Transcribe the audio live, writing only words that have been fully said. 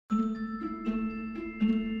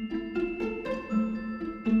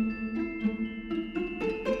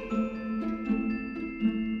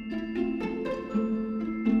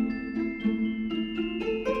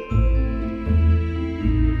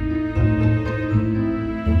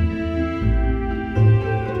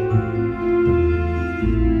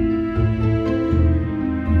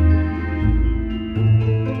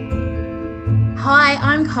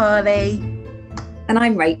I'm Carly. And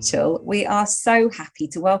I'm Rachel. We are so happy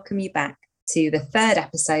to welcome you back to the third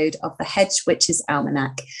episode of the Hedge Witch's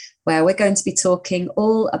Almanac, where we're going to be talking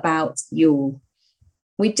all about Yule.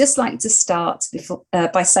 We'd just like to start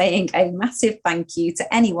by saying a massive thank you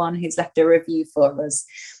to anyone who's left a review for us.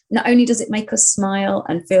 Not only does it make us smile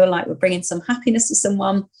and feel like we're bringing some happiness to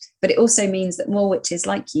someone, but it also means that more witches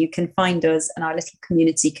like you can find us and our little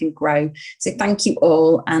community can grow. So thank you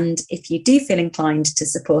all. And if you do feel inclined to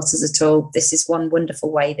support us at all, this is one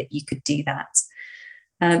wonderful way that you could do that.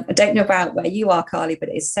 I don't know about where you are, Carly, but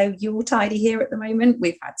it is so Yule-tidy here at the moment.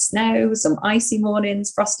 We've had snow, some icy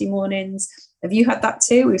mornings, frosty mornings. Have you had that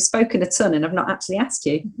too? We've spoken a ton and I've not actually asked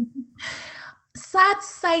you. Sad to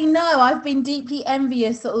say no. I've been deeply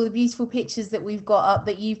envious at all the beautiful pictures that we've got up,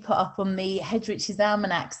 that you've put up on the Hedge Witch's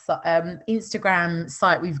Almanac Instagram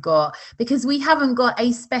site we've got, because we haven't got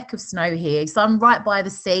a speck of snow here. So I'm right by the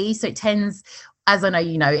sea, so it tends, as I know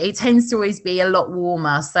you know, it tends to always be a lot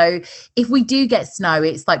warmer. So if we do get snow,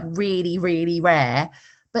 it's like really, really rare.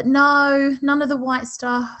 But no, none of the white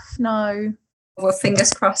stuff, no. Well,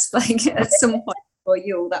 fingers crossed, like at some point for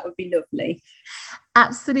Yule, that would be lovely.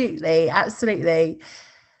 Absolutely.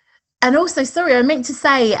 And also, sorry, I meant to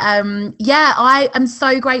say, I am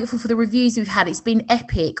so grateful for the reviews we've had. It's been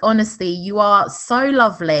epic. Honestly, you are so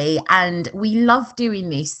lovely and we love doing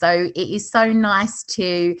this. So it is so nice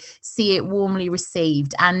to see it warmly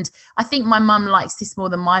received. And I think my mum likes this more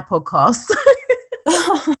than my podcast.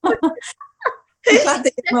 I'm glad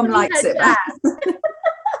that your mum likes it.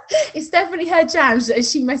 It's definitely her jam.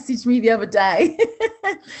 She messaged me the other day.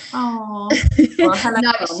 Oh, well, hello.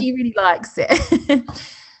 No, she really likes it.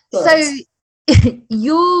 So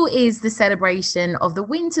Yule is the celebration of the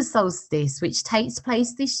winter solstice, which takes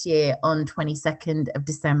place this year on 22nd of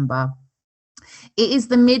December. It is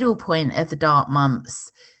the middle point of the dark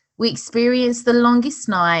months. We experience the longest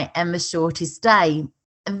night and the shortest day.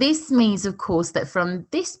 This means, of course, that from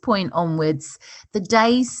this point onwards, the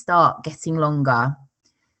days start getting longer.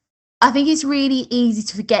 I think it's really easy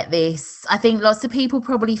to forget this. I think lots of people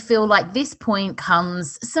probably feel like this point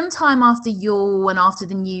comes sometime after Yule and after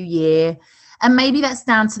the New Year. And maybe that's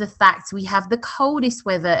down to the fact we have the coldest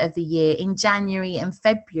weather of the year in January and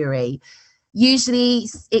February. Usually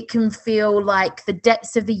it can feel like the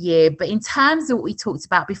depths of the year, but in terms of what we talked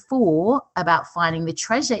about before, about finding the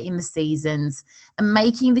treasure in the seasons and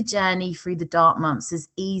making the journey through the dark months as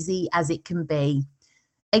easy as it can be.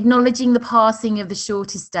 Acknowledging the passing of the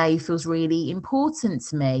shortest day feels really important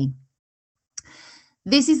to me.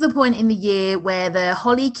 This is the point in the year where the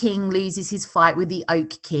Holly King loses his fight with the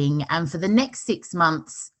Oak King, and for the next 6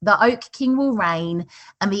 months, the Oak King will reign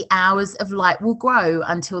and the hours of light will grow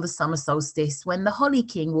until the summer solstice, when the Holly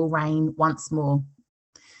King will reign once more.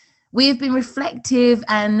 We have been reflective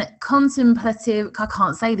and contemplative, I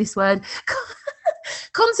can't say this word,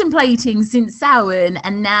 contemplating since Samhain,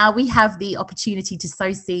 and now we have the opportunity to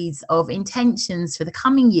sow seeds of intentions for the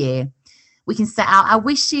coming year. We can set out our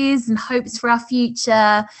wishes and hopes for our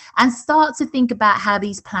future and start to think about how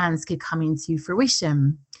these plans could come into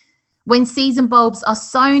fruition. When season bulbs are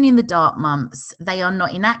sown in the dark months, they are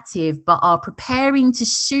not inactive but are preparing to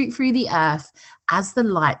shoot through the earth as the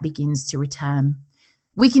light begins to return.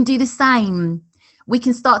 We can do the same. We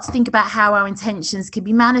can start to think about how our intentions can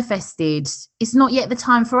be manifested. It's not yet the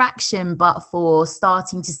time for action, but for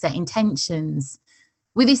starting to set intentions.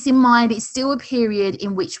 With this in mind, it's still a period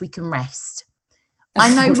in which we can rest.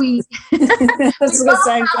 I know we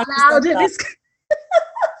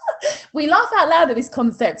we laugh out loud at this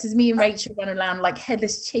concept as me and Rachel run around like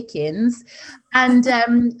headless chickens. And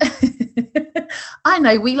I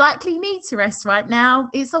know we likely need to rest right now.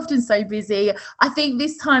 It's often so busy. I think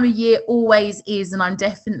this time of year always is, and I'm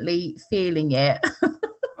definitely feeling it.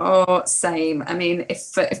 Oh, same. I mean,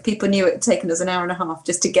 if people knew it had taken us an hour and a half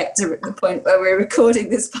just to get to the point where we're recording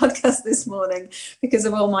this podcast this morning because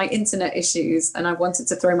of all my internet issues, and I wanted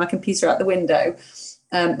to throw my computer out the window.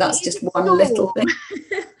 That's just one little thing.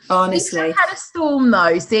 Honestly, we've had a storm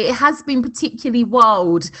though, so it has been particularly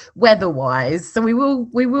wild weather-wise. So we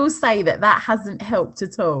will say that hasn't helped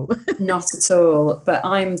at all. Not at all. But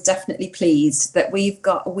I'm definitely pleased that we've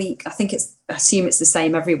got a week. I assume it's the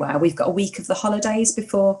same everywhere. We've got a week of the holidays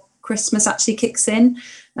before Christmas actually kicks in,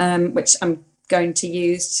 which I'm going to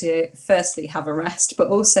use to firstly have a rest, but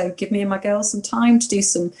also give me and my girls some time to do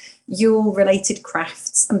some Yule related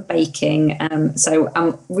crafts and baking. So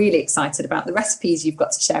I'm really excited about the recipes you've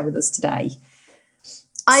got to share with us today.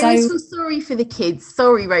 I always feel sorry for the kids.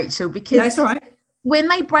 Sorry, Rachel, because no, it's all right. when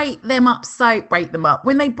they break them up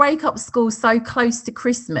when they break up schools so close to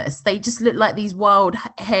Christmas, they just look like these wild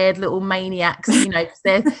haired little maniacs, you know, because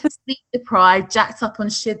they're sleep deprived, jacked up on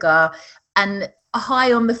sugar, and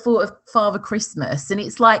high on the thought of Father Christmas. And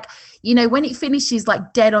it's like, you know, when it finishes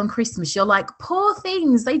like dead on Christmas, you're like, poor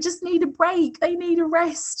things, they just need a break, they need a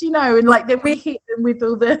rest, you know. And like then we hit them with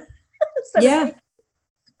all the yeah,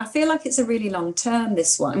 I feel like it's a really long term,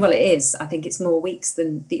 this one. Well, it is. I think it's more weeks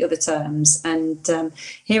than the other terms. And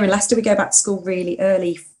here in Leicester, we go back to school really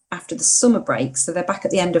early after the summer break. So they're back at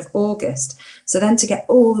the end of August. So then to get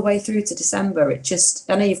all the way through to December, it just,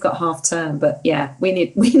 I know you've got half term, but yeah, we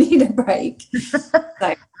need a break.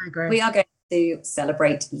 So we are going to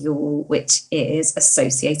celebrate Yule, which is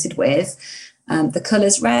associated with the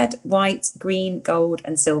colours red, white, green, gold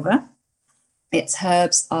and silver. Its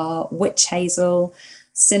herbs are witch hazel,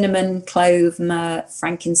 cinnamon, clove, myrrh,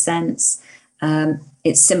 frankincense.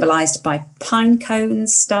 It's symbolised by pine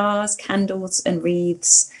cones, stars, candles and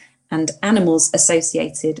wreaths, and animals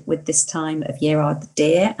associated with this time of year are the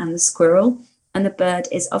deer and the squirrel, and the bird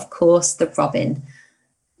is, of course, the robin.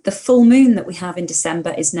 The full moon that we have in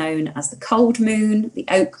December is known as the cold moon, the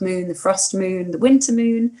oak moon, the frost moon, the winter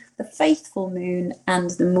moon, the faithful moon,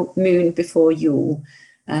 and the moon before Yule.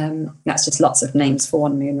 That's just lots of names for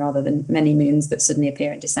one moon rather than many moons that suddenly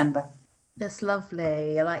appear in December. That's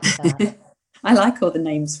lovely. I like that. I like all the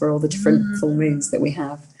names for all the different full moons that we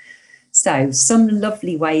have. So some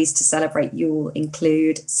lovely ways to celebrate Yule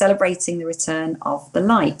include celebrating the return of the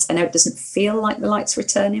light. I know it doesn't feel like the light's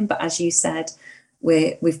returning, but as you said,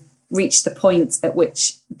 we've reached the point at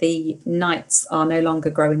which the nights are no longer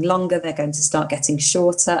growing longer. They're going to start getting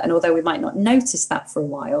shorter. And although we might not notice that for a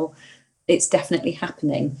while, it's definitely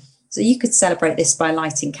happening. So you could celebrate this by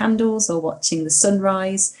lighting candles or watching the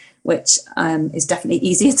sunrise, which is definitely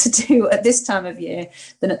easier to do at this time of year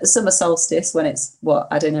than at the summer solstice when it's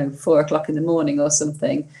 4 o'clock in the morning or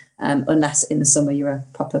something, unless in the summer you're a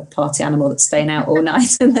proper party animal that's staying out all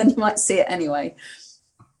night and then you might see it anyway.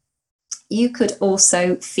 You could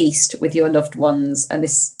also feast with your loved ones, and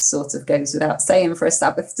this sort of goes without saying for a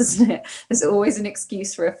Sabbath, doesn't it? There's always an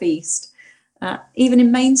excuse for a feast. Even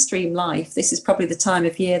in mainstream life, this is probably the time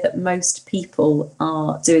of year that most people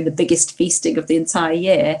are doing the biggest feasting of the entire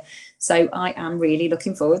year. So I am really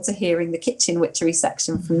looking forward to hearing the kitchen witchery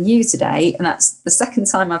section from you today. And that's the second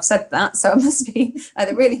time I've said that. So I must be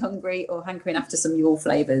either really hungry or hankering after some Yule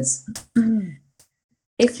flavours.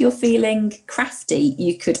 If you're feeling crafty,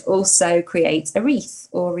 you could also create a wreath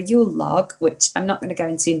or a Yule log, which I'm not going to go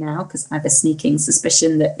into now because I have a sneaking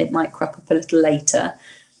suspicion that it might crop up a little later.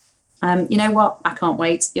 You know what? I can't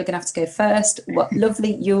wait. You're going to have to go first. What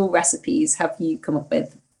lovely Yule recipes have you come up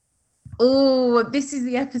with? Oh, this is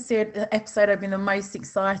the episode I've been the most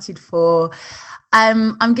excited for.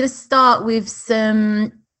 I'm going to start with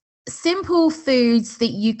some simple foods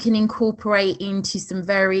that you can incorporate into some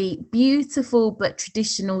very beautiful but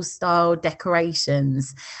traditional style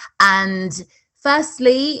decorations. And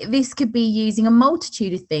firstly, this could be using a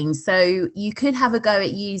multitude of things. So you could have a go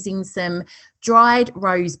at using some dried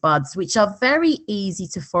rosebuds, which are very easy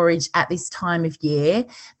to forage at this time of year.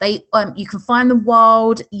 They you can find them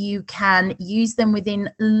wild. You can use them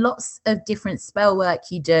within lots of different spell work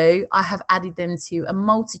you do. I have added them to a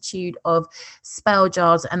multitude of spell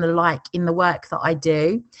jars and the like in the work that I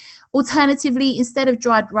do. Alternatively, instead of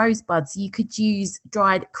dried rosebuds, you could use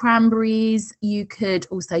dried cranberries. You could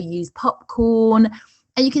also use popcorn.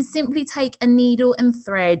 And you can simply take a needle and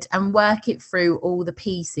thread and work it through all the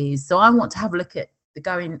pieces. So I want to have a look at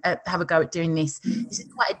have a go at doing this. This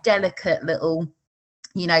is quite a delicate little,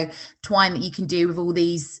 you know, twine that you can do with all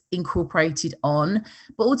these incorporated on.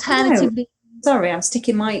 But alternatively, sorry, I'm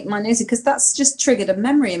sticking my nose in because that's just triggered a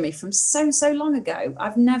memory in me from so long ago.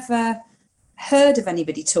 I've never heard of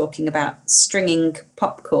anybody talking about stringing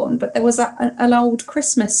popcorn, but there was an old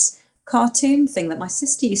Christmas cartoon thing that my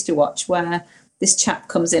sister used to watch where this chap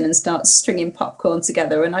comes in and starts stringing popcorn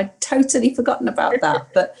together, and I'd totally forgotten about that.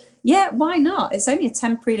 But yeah, why not? It's only a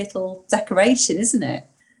temporary little decoration, isn't it?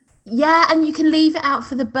 Yeah, and you can leave it out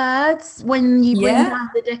for the birds when you bring down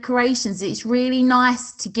the decorations. It's really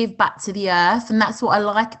nice to give back to the earth, and that's what I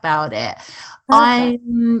like about it.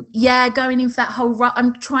 I'm going in for that whole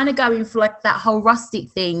I'm trying to go in for like that whole rustic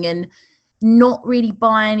thing and not really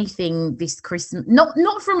buy anything this Christmas,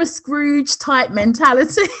 not from a Scrooge type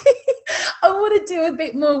mentality. I want to do a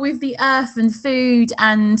bit more with the earth and food,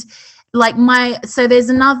 and like so there's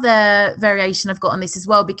another variation I've got on this as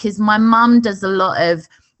well, because my mum does a lot of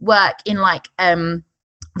work in like the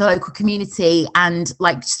local community, and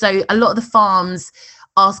like so a lot of the farms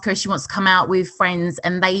ask her if she wants to come out with friends,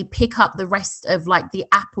 and they pick up the rest of like the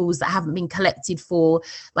apples that haven't been collected for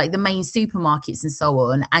like the main supermarkets and so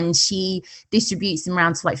on, and she distributes them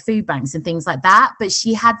around to like food banks and things like that. But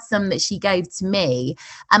she had some that she gave to me,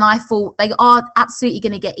 and I thought they are absolutely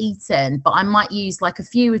going to get eaten, but I might use like a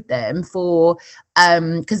few of them for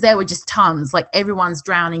because there were just tons, like everyone's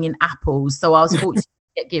drowning in apples, so I was fortunate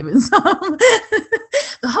to get given some.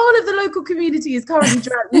 The whole of the local community is currently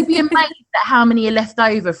drowning. You'd be amazed at how many are left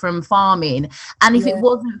over from farming, and if it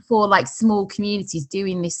wasn't for like small communities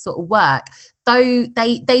doing this sort of work, though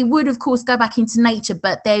they would of course go back into nature,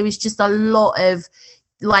 but there is just a lot of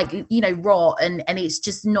like, you know, rot, and it's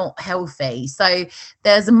just not healthy. So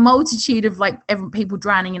there's a multitude of like people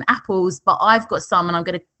drowning in apples, but I've got some, and I'm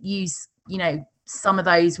going to use, you know, some of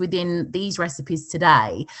those within these recipes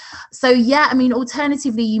today. So yeah, I mean,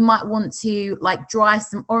 alternatively, you might want to like dry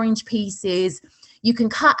some orange pieces. You can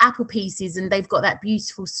cut apple pieces, and they've got that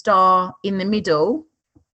beautiful star in the middle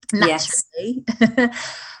naturally.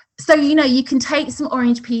 Yes. So, you know, you can take some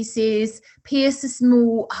orange pieces, pierce a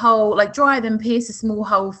small hole, like dry them, pierce a small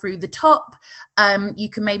hole through the top. You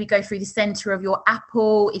can maybe go through the center of your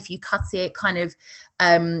apple if you cut it kind of,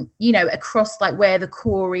 you know, across like where the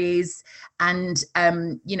core is, and,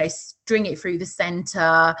 you know, string it through the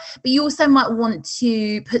center. But you also might want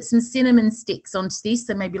to put some cinnamon sticks onto this,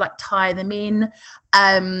 so maybe like tie them in,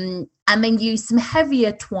 and then use some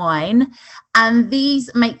heavier twine. And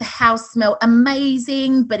these make the house smell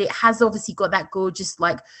amazing, but it has obviously got that gorgeous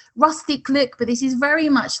like rustic look. But this is very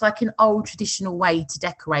much like an old traditional way to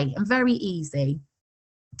decorate, and very easy.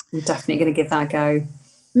 I'm definitely going to give that a go.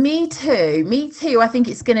 Me too. I think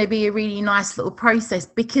it's going to be a really nice little process,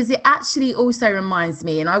 because it actually also reminds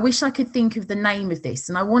me, and I wish I could think of the name of this,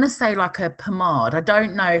 and I want to say like a pomade. I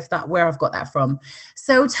don't know if where I've got that from.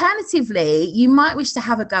 So alternatively, you might wish to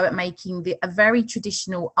have a go at making a very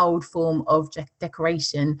traditional old form of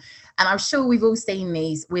decoration. And I'm sure we've all seen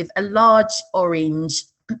these with a large orange,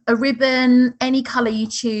 a ribbon, any color you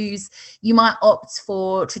choose. You might opt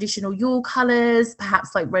for traditional Yule colors,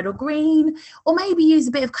 perhaps like red or green, or maybe use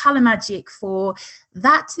a bit of color magic for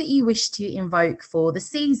that you wish to invoke for the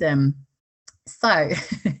season. So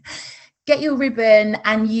get your ribbon,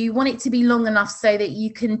 and you want it to be long enough so that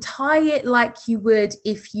you can tie it like you would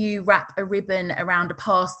if you wrap a ribbon around a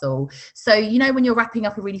parcel. So, you know, when you're wrapping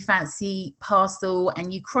up a really fancy parcel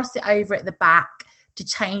and you cross it over at the back to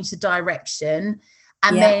change the direction.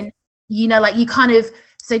 And then, you know, like you kind of,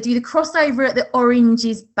 so do the crossover at the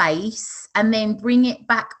orange's base, and then bring it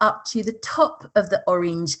back up to the top of the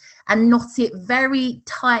orange and knot it very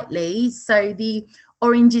tightly, so the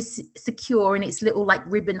orange is secure in its little like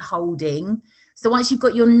ribbon holding. So once you've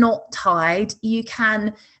got your knot tied, you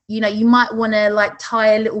can, you know, you might want to like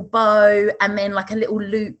tie a little bow and then like a little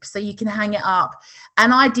loop so you can hang it up.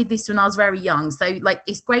 And I did this when I was very young. So like,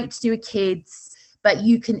 it's great to do with kids, but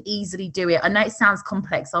you can easily do it. I know it sounds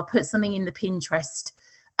complex. I'll put something in the Pinterest.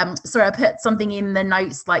 I put something in the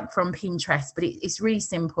notes like from Pinterest, but it's really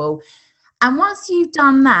simple. And once you've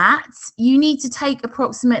done that, you need to take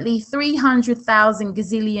approximately 300,000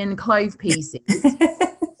 gazillion clove pieces.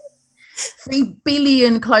 3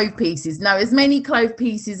 billion clove pieces. No, as many clove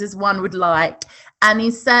pieces as one would like, and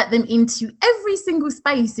insert them into every single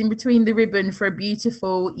space in between the ribbon for a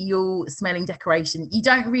beautiful Yule smelling decoration. You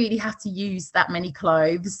don't really have to use that many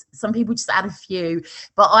cloves. Some people just add a few,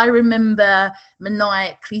 but I remember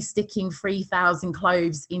maniacally sticking 3,000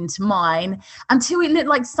 cloves into mine until it looked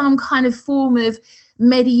like some kind of form of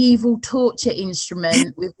medieval torture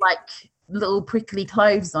instrument with like little prickly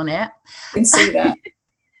cloves on it. I can see that.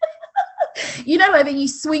 You know, like then you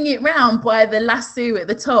swing it round by the lasso at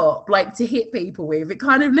the top, like to hit people with. It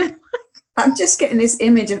kind of looked like... I'm just getting this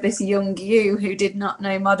image of this young you who did not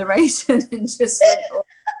know moderation and just went, oh.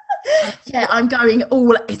 Yeah, I'm going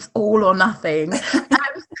it's all or nothing.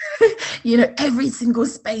 You know, every single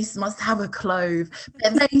space must have a clove.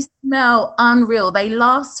 But they smell unreal. They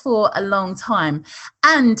last for a long time.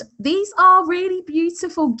 And these are really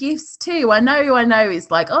beautiful gifts too. I know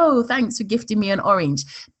it's like, oh, thanks for gifting me an orange.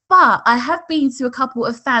 But I have been to a couple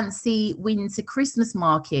of fancy winter Christmas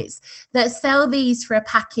markets that sell these for a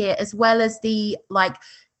packet, as well as the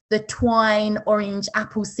twine, orange,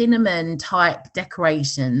 apple, cinnamon type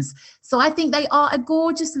decorations. So I think they are a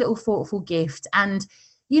gorgeous little thoughtful gift. And,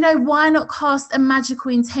 you know, why not cast a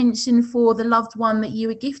magical intention for the loved one that you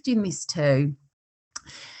are gifting this to?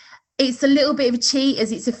 It's a little bit of a cheat,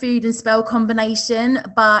 as it's a food and spell combination,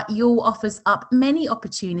 but Yule offers up many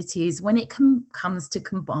opportunities when it comes to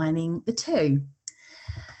combining the two.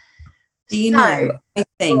 Do you So, know, I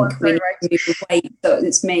think we sorry, need to move away. So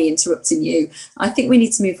it's me interrupting you. I think we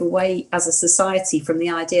need to move away as a society from the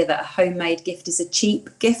idea that a homemade gift is a cheap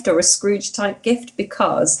gift or a Scrooge type gift,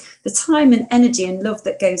 because the time and energy and love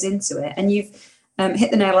that goes into it, and you've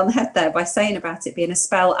hit the nail on the head there by saying about it being a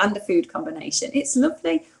spell and a food combination. It's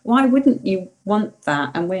lovely. Why wouldn't you want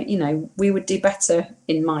that? And we would do better,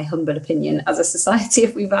 in my humble opinion, as a society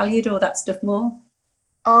if we valued all that stuff more.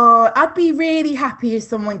 Oh, I'd be really happy if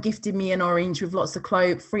someone gifted me an orange with lots of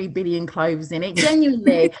 3 billion cloves in it.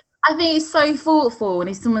 Genuinely, I think it's so thoughtful. And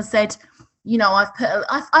if someone said,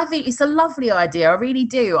 I think it's a lovely idea. I really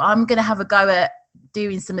do. I'm going to have a go at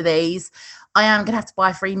doing some of these. I am going to have to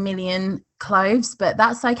buy 3 million cloves, but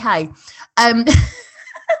that's okay.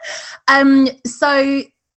 So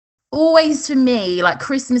always for me, like,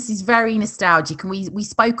 Christmas is very nostalgic. And we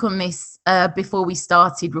spoke on this before we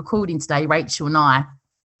started recording today, Rachel and I,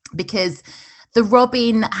 because the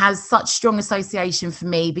robin has such strong association for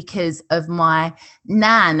me because of my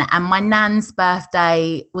nan, and my nan's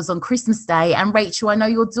birthday was on Christmas Day. And Rachel, I know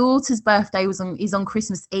your daughter's birthday is on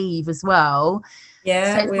Christmas Eve as well.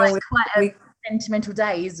 Yeah, so it's quite a sentimental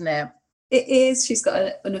day, isn't it? It is. She's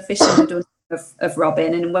got an official of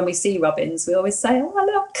Robin, and when we see robins, we always say, "Oh,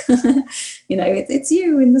 look, it's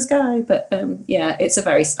you in the sky." But yeah, it's a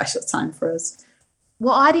very special time for us.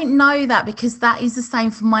 Well, I didn't know that, because that is the same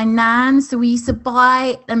for my nan. So we used to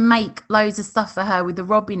buy and make loads of stuff for her with the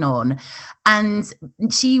robin on. And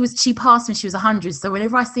she passed when she was 100. So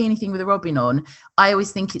whenever I see anything with a robin on, I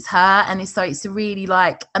always think it's her. And it's a really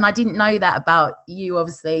and I didn't know that about you,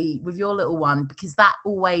 obviously, with your little one, because that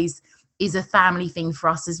always is a family thing for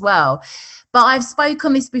us as well. But I've spoken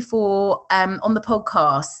on this before on the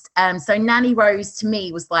podcast. So Nanny Rose to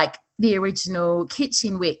me was like the original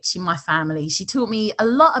kitchen witch in my family. She taught me a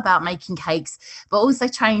lot about making cakes, but also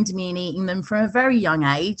trained me in eating them from a very young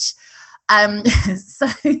age. So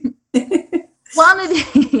one of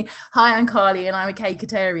the hi, I'm Carly and I'm a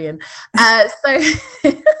cakeitarian. So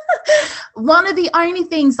one of the only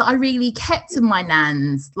things that I really kept of my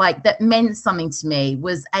nan's, like, that meant something to me,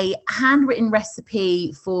 was a handwritten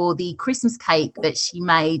recipe for the Christmas cake that she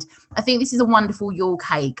made. I think this is a wonderful Yule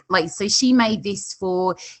cake. So she made this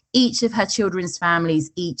for each of her children's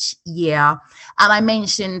families each year. And I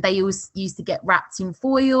mentioned they always used to get wrapped in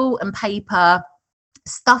foil and paper,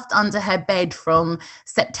 stuffed under her bed from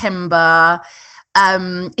September.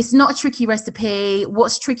 It's not a tricky recipe.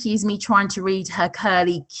 What's tricky is me trying to read her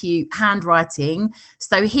curly, cute handwriting.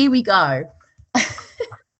 So here we go.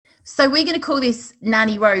 So we're going to call this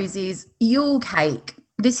Nanny Rose's Yule cake.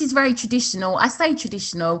 This is very traditional. I say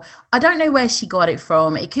traditional. I don't know where she got it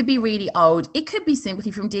from. It could be really old. It could be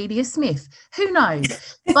simply from Delia Smith. Who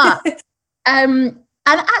knows? But and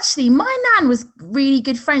actually, my nan was really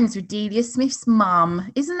good friends with Delia Smith's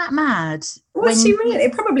mum. Isn't that mad? Was she really?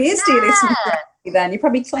 It probably is Delia Smith. Then you're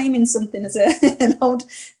probably claiming something as an old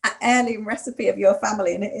heirloom recipe of your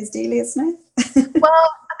family, and it is Delia Smith.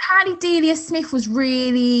 Well, apparently Delia Smith was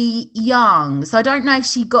really young, so I don't know if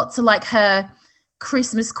she got to like her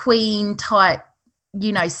Christmas queen type,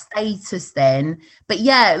 status then. But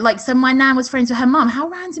yeah, so my nan was friends with her mum. How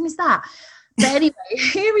random is that? But anyway,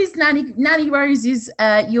 here is Nanny Rose's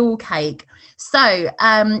Yule cake. So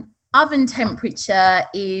oven temperature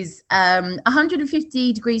is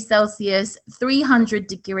 150 degrees Celsius, 300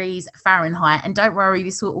 degrees Fahrenheit. And don't worry,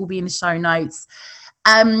 this will all be in the show notes.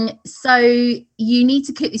 So you need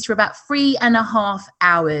to cook this for about 3.5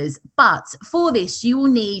 hours. But for this, you will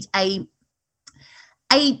need a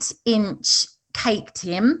 8-inch cake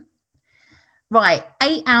tin. Right,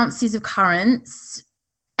 8 ounces of currants,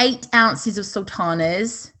 8 ounces of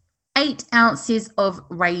sultanas, 8 ounces of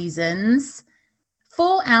raisins,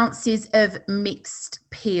 4 ounces of mixed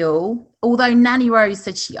peel, although Nanny Rose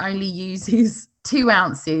said she only uses 2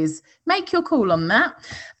 ounces. Make your call on that.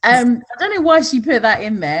 I don't know why she put that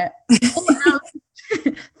in there. 4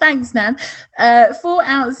 ounces, thanks, Nan. 4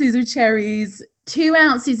 ounces of cherries, 2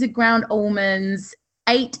 ounces of ground almonds,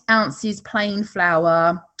 8 ounces plain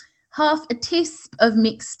flour, half a teaspoon of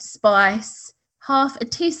mixed spice, half a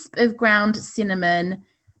teaspoon of ground cinnamon,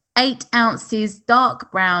 8 ounces dark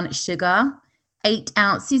brown sugar, 8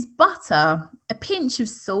 ounces butter, a pinch of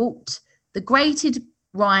salt, the grated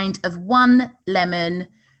rind of 1 lemon,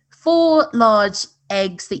 4 large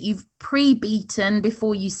eggs that you've pre-beaten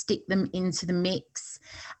before you stick them into the mix,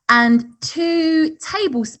 and 2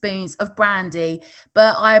 tablespoons of brandy.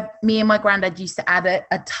 But me and my granddad used to add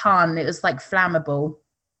a ton. It was like flammable.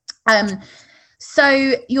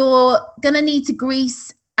 So you're going to need to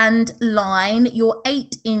grease and line your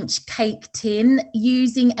 8-inch cake tin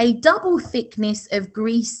using a double thickness of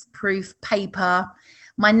grease-proof paper.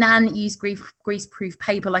 My nan used greaseproof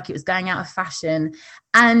paper like it was going out of fashion.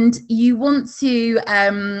 And you want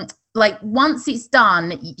to, like, once it's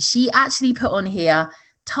done, she actually put on here,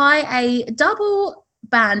 tie a double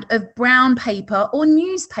band of brown paper or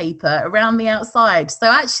newspaper around the outside. So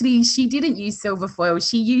actually she didn't use silver foil,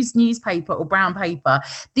 she used newspaper or brown paper.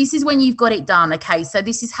 This is when you've got it done. Okay, so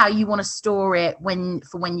this is how you want to store it when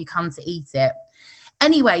you come to eat it.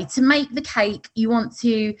 Anyway, to make the cake, you want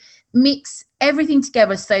to mix everything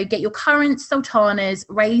together. So get your currants, sultanas,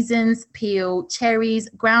 raisins, peel, cherries,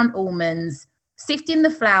 ground almonds, sift in the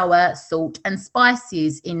flour, salt and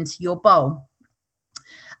spices into your bowl.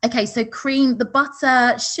 Okay, so cream the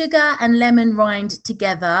butter, sugar and lemon rind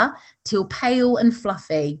together till pale and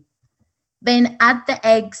fluffy. Then add the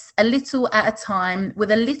eggs a little at a time with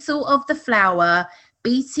a little of the flour,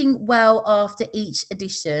 beating well after each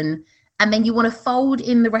addition. And then you want to fold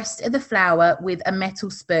in the rest of the flour with a metal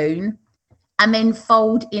spoon and then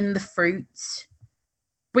fold in the fruit.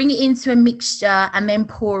 Bring it into a mixture and then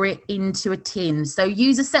pour it into a tin. So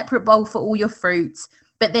use a separate bowl for all your fruits,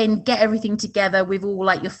 but then get everything together with all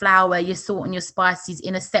like your flour, your salt and your spices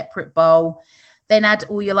in a separate bowl. Then add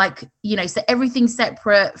all your so everything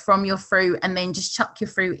separate from your fruit, and then just chuck your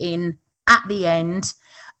fruit in at the end.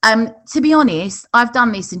 To be honest, I've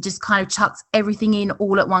done this and just kind of chucked everything in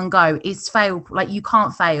all at one go. It's failed. Like, you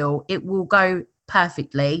can't fail. It will go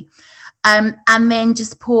perfectly. And then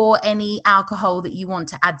just pour any alcohol that you want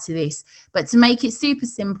to add to this. But to make it super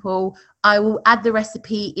simple, I will add the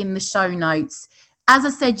recipe in the show notes. As I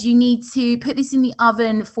said, you need to put this in the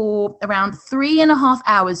oven for around 3.5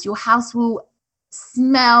 hours. Your house will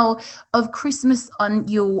smell of Christmas on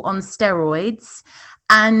Yule on steroids.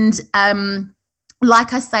 And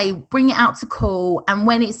like I say, bring it out to cool. And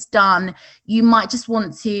when it's done, you might just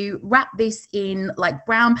want to wrap this in like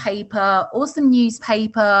brown paper or some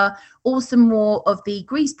newspaper or some more of the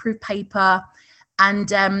greaseproof paper,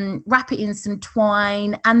 and wrap it in some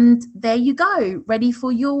twine. And there you go, ready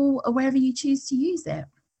for Yule or wherever you choose to use it.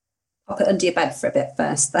 I'll put it under your bed for a bit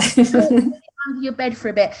first, though. Under your bed for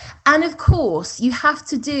a bit. And of course, you have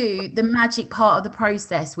to do the magic part of the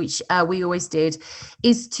process, which we always did,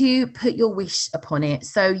 is to put your wish upon it.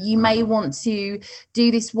 So you may want to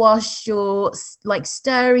do this whilst you're like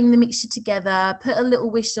stirring the mixture together, put a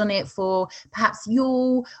little wish on it for perhaps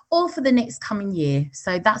Yule or for the next coming year.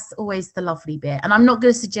 So that's always the lovely bit. And I'm not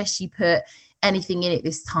going to suggest you put anything in it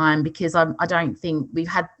this time, because I don't think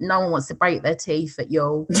no one wants to break their teeth at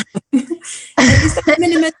Yule. Is there a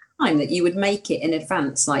minimum time that you would make it in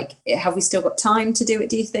advance? Like, have we still got time to do it,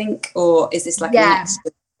 do you think? Or is this like an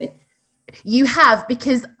extra thing? You have,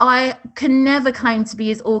 because I can never claim to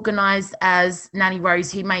be as organised as Nanny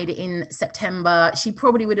Rose, who made it in September. She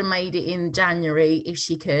probably would have made it in January if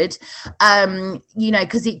she could,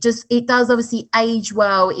 because it does obviously age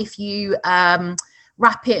well if you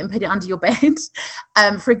wrap it and put it under your bed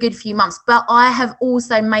for a good few months. But I have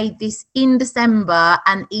also made this in December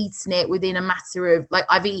and eaten it within a matter of, like,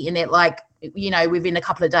 I've eaten it within a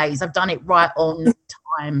couple of days. I've done it right on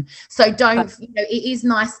time. So don't, it is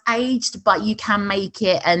nice aged, but you can make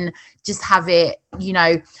it and just have it,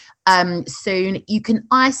 soon. You can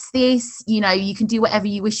ice this, you can do whatever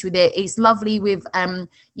you wish with it. It's lovely with, some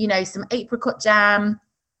apricot jam,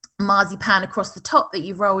 marzipan across the top that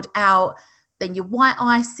you've rolled out, then your white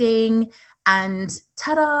icing, and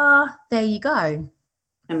ta-da, there you go.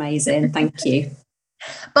 Amazing, thank you.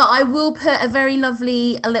 But I will put a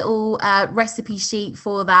little recipe sheet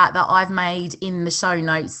for that I've made in the show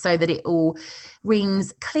notes, so that it all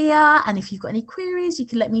rings clear. And if you've got any queries, you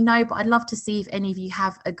can let me know. But I'd love to see if any of you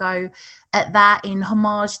have a go at that in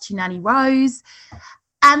homage to Nanny Rose.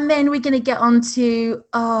 And then we're going to get on to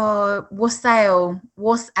wassail.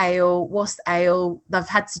 I've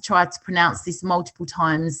had to try to pronounce this multiple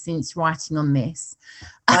times since writing on this.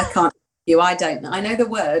 I can't. I don't know. I know the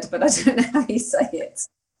word, but I don't know how you say it.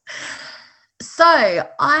 So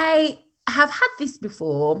I have had this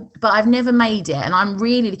before, but I've never made it, and I'm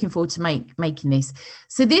really looking forward to making this.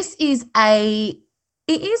 So this is a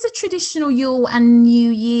traditional Yule and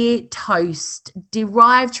New Year toast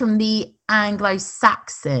derived from the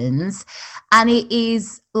Anglo-Saxons, and it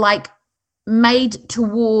is like made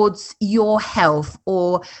towards your health,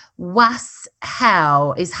 or was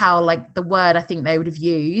how is how, like, the word I think they would have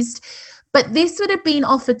used. But this would have been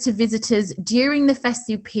offered to visitors during the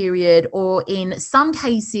festive period, or in some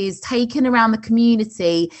cases taken around the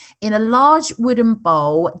community in a large wooden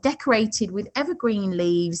bowl decorated with evergreen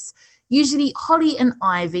leaves, usually holly and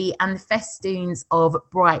ivy, and festoons of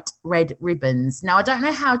bright red ribbons. Now, I don't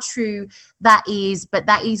know how true that is, but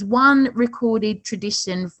that is one recorded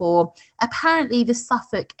tradition for apparently the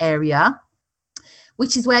Suffolk area,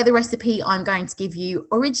 which is where the recipe I'm going to give you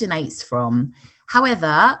originates from.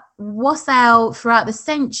 However, wassail throughout the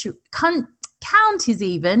centuries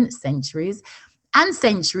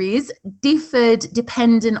differed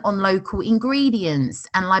dependent on local ingredients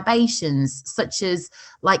and libations, such as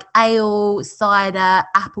like ale, cider,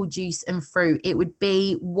 apple juice, and fruit. It would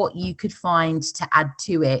be what you could find to add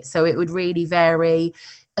to it. So it would really vary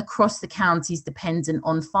across the counties dependent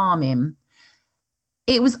on farming.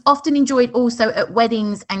 It was often enjoyed also at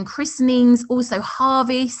weddings and christenings, also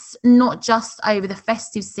harvests, not just over the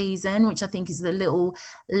festive season, which I think is a little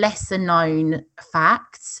lesser known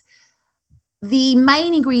fact. The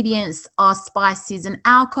main ingredients are spices and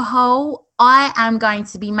alcohol. I am going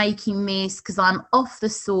to be making this because I'm off the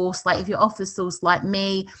sauce. Like if you're off the sauce like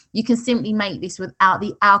me, you can simply make this without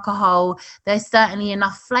the alcohol. There's certainly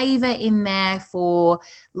enough flavor in there for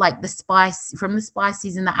like the spice from the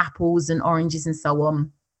spices and the apples and oranges and so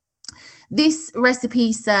on. This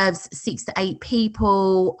recipe serves 6 to 8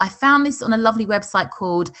 people. I found this on a lovely website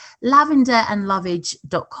called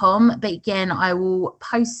lavenderandlovage.com. But again, I will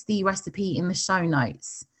post the recipe in the show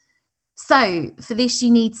notes. So for this, you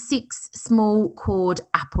need 6 small cored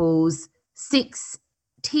apples, 6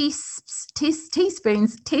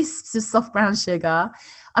 teaspoons of soft brown sugar.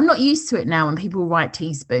 I'm not used to it now when people write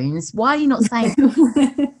teaspoons. Why are you not saying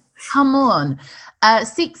come on?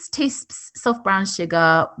 6 teaspoons soft brown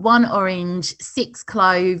sugar, 1 orange, 6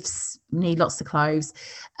 cloves, need lots of cloves,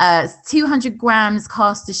 200 grams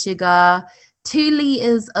caster sugar, 2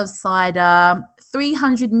 litres of cider,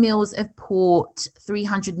 300 mils of port,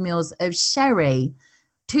 300 mils of sherry,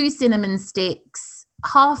 2 cinnamon sticks,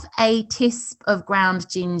 half a teaspoon of ground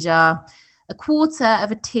ginger, a quarter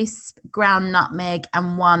of a teaspoon ground nutmeg,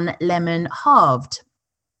 and 1 lemon halved.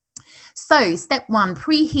 So step 1,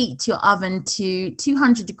 preheat your oven to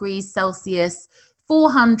 200 degrees Celsius,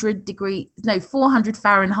 400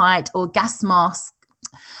 Fahrenheit, or gas mask.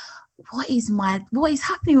 What is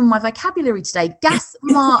happening with my vocabulary today? Gas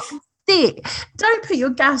mark stick. Don't put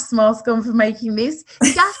your gas mask on for making this.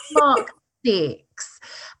 Gas mark sticks.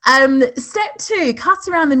 Step 2, cut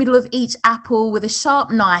around the middle of each apple with a sharp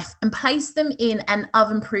knife and place them in an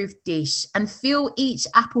oven-proof dish and fill each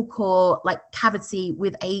apple core like cavity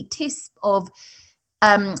with a teaspoon of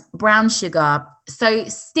brown sugar. So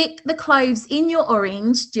stick the cloves in your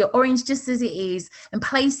orange just as it is, and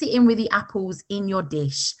place it in with the apples in your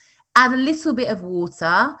dish. Add a little bit of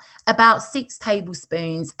water, about 6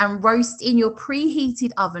 tablespoons, and roast in your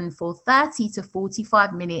preheated oven for 30 to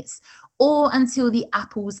 45 minutes, or until the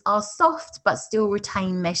apples are soft but still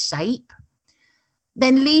retain their shape.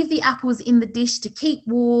 Then leave the apples in the dish to keep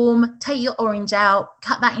warm. Take your orange out,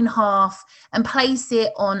 cut that in half, and place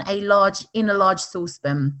it on a large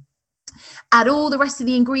saucepan. Add all the rest of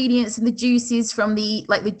the ingredients and the juices from the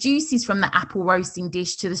apple roasting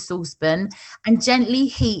dish to the saucepan, and gently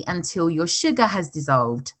heat until your sugar has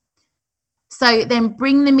dissolved. So then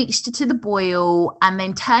bring the mixture to the boil and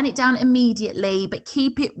then turn it down immediately, but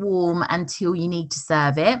keep it warm until you need to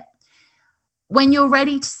serve it. When you're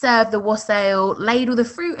ready to serve the wassail, ladle the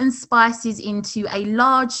fruit and spices into a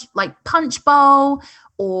large punch bowl,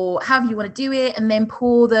 or however you want to do it, and then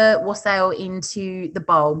pour the wassail into the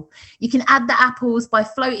bowl. You can add the apples by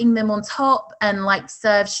floating them on top and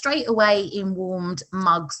serve straight away in warmed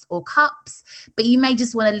mugs or cups, but you may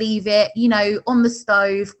just want to leave it, on the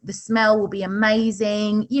stove. The smell will be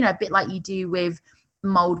amazing, a bit like you do with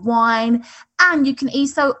mulled wine. And you can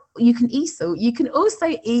also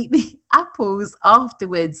eat the apples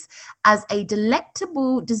afterwards as a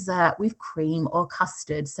delectable dessert with cream or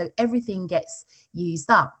custard, so everything gets used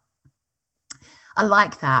up. I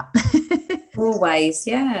like that. Always,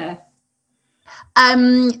 yeah.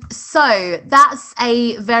 So that's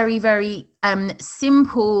a very, very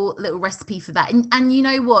simple little recipe for that. And you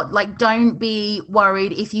know what, don't be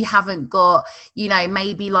worried if you haven't got,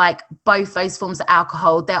 maybe both those forms of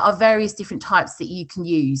alcohol. There are various different types that you can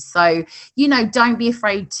use. So, don't be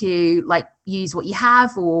afraid to use what you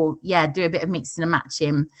have, or do a bit of mixing and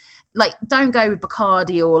matching. Don't go with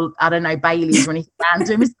Bacardi or I don't know, Baileys or anything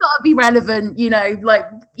random. It's got to be relevant, you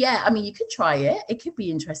could try it. It could be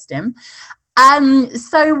interesting.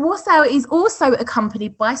 So wassail is also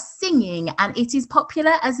accompanied by singing, and it is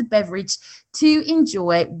popular as a beverage to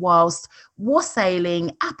enjoy whilst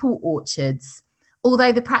wassailing apple orchards.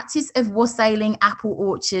 Although the practice of wassailing apple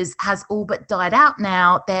orchards has all but died out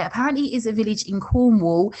now, there apparently is a village in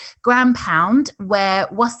Cornwall, Grandpound, where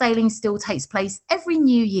wassailing still takes place every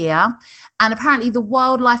New Year. And apparently the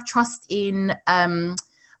Wildlife Trust in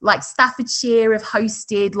like Staffordshire have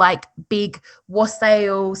hosted like big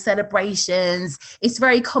wassail celebrations. It's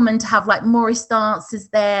very common to have like Morris dancers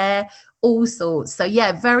there, all sorts. So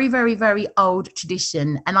yeah, very, very, very old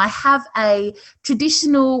tradition. And I have a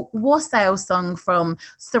traditional wassail song from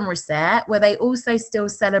Somerset, where they also still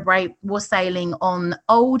celebrate wassailing on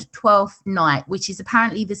Old 12th Night, which is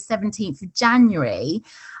apparently the 17th of January.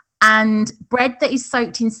 And bread that is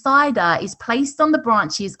soaked in cider is placed on the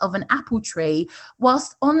branches of an apple tree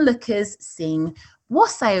whilst onlookers sing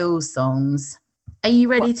wassail songs. Are you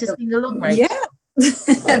ready to sing along, Rachel?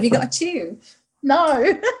 Yeah. Have you got a tune?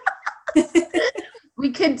 No.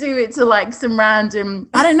 We could do it to like some random,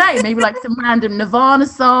 I don't know, maybe like some random Nirvana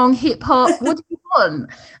song, hip hop. What do you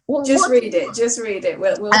want? Just read it.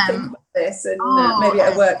 We'll think about this, and maybe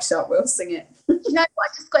at a workshop we'll sing it. You know what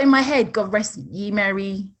I just got in my head? God rest ye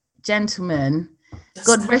merry gentlemen.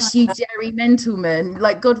 God rest you, Jerry Mentleman.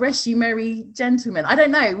 Like, God rest you, merry gentlemen. I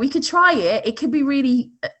don't know. We could try it. It could be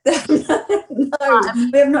really. No,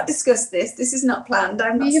 we have not discussed this. This is not planned.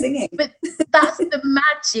 I'm not singing. But that's the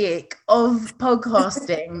magic of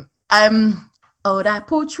podcasting. Old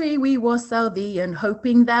apple tree, we wassail thee, and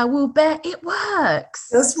hoping thou will bear. It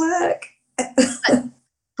works. It does work.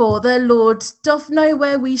 For the Lord doth know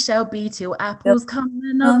where we shall be till apples come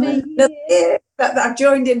another year. I've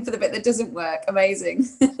joined in for the bit that doesn't work. Amazing.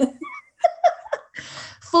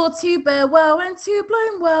 For to bear well and to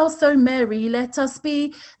bloom well, so merry let us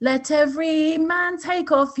be. Let every man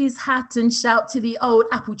take off his hat and shout to the old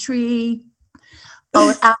apple tree.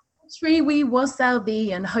 Old apple tree, we wassail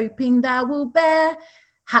thee, and hoping thou will bear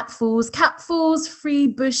hatfuls, capfuls, 3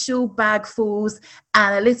 bushel bagfuls,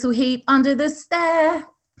 and a little heap under the stair.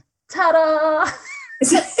 Ta-da!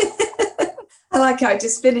 I like how I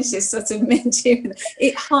just finished this sort of mid-tune.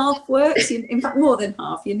 It half works, in fact, more than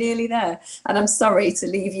half. You're nearly there. And I'm sorry to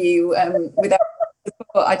leave you without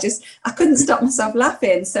support. I couldn't stop myself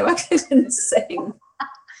laughing, so I couldn't sing.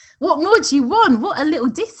 What more do you want? What a little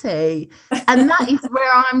ditty. And that is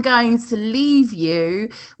where I'm going to leave you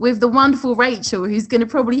with the wonderful Rachel, who's going to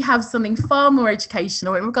probably have something far more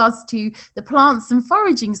educational in regards to the plants and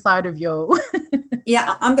foraging side of Yule.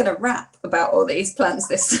 Yeah, I'm going to rap about all these plants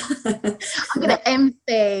this time. I'm going to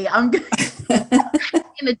MC. I'm going to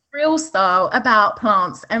in a drill style about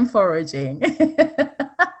plants and foraging.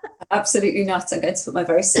 Absolutely not. I'm going to put my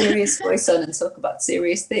very serious voice on and talk about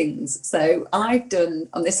serious things. So I've done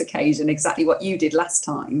on this occasion exactly what you did last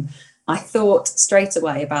time. I thought straight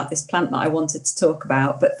away about this plant that I wanted to talk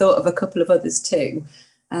about, but thought of a couple of others too.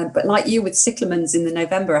 But like you with cyclamens in the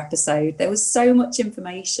November episode, there was so much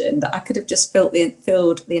information that I could have just filled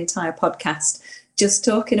the entire podcast just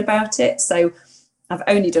talking about it. So I've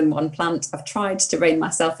only done one plant. I've tried to rein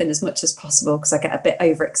myself in as much as possible because I get a bit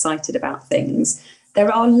overexcited about things. There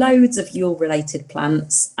are loads of Yule-related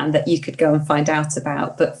plants and that you could go and find out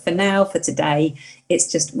about. But for now, for today, it's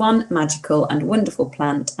just one magical and wonderful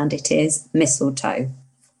plant, and it is mistletoe.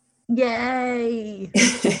 Yay!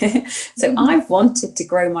 So I've wanted to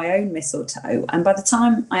grow my own mistletoe. And by the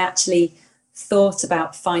time I actually thought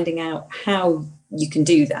about finding out how you can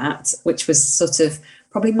do that, which was sort of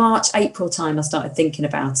probably March, April time, I started thinking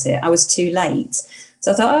about it. I was too late.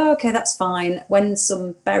 So I thought, oh, okay, that's fine. When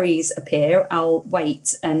some berries appear, I'll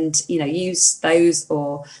wait and, use those,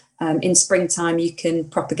 or in springtime, you can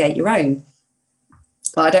propagate your own.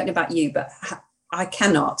 Well, I don't know about you, but I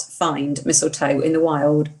cannot find mistletoe in the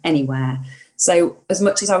wild anywhere. So as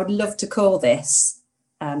much as I would love to call this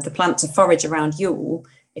the plant to forage around Yule,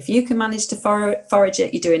 if you can manage to forage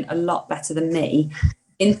it, you're doing a lot better than me.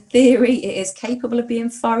 In theory, it is capable of being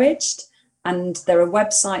foraged, and there are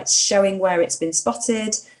websites showing where it's been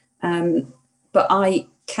spotted, but I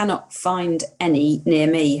cannot find any near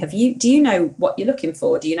me. Do you know what you're looking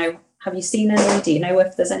for? Have you seen any? Do you know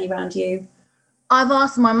if there's any around you? I've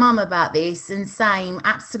asked my mum about this, and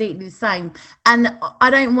absolutely the same. And I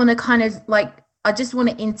don't want to I just want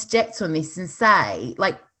to interject on this and say,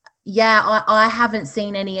 yeah, I haven't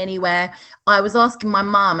seen any anywhere. I was asking my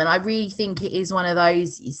mum, and I really think it is one of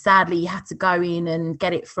those, sadly, you have to go in and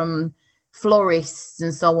get it from florists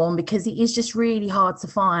and so on, because it is just really hard to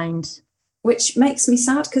find. Which makes me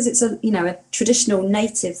sad, because it's a traditional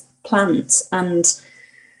native plant, and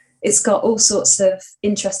it's got all sorts of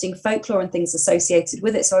interesting folklore and things associated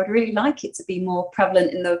with it. So I'd really like it to be more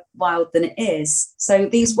prevalent in the wild than it is. So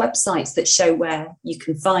these websites that show where you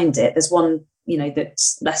can find it, there's one,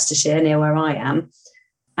 that's Leicestershire, near where I am.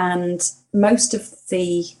 And most of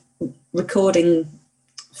the recording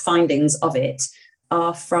findings of it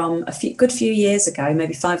are from a good few years ago,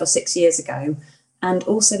 maybe 5 or 6 years ago. And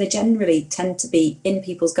also they generally tend to be in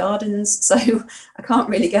people's gardens. So I can't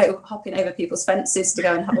really go hopping over people's fences to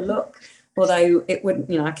go and have a look. Although it wouldn't,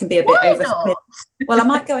 you know, I can be a bit over. Well, I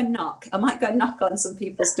might go and knock on some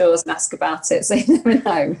people's doors and ask about it. So you never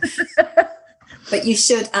know. But you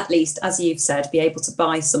should, at least, as you've said, be able to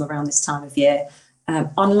buy some around this time of year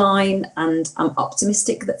online. And I'm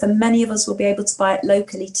optimistic that for many of us, we'll be able to buy it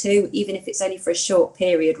locally too, even if it's only for a short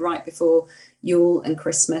period right before Yule and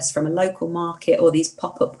Christmas, from a local market or these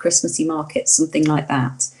pop-up Christmassy markets, something like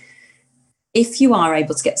that. If you are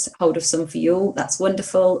able to get hold of some for Yule, that's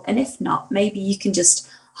wonderful. And if not, maybe you can just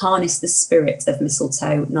harness the spirit of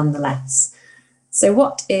mistletoe nonetheless. So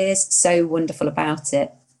what is so wonderful about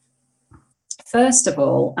it? First of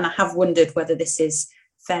all, and I have wondered whether this is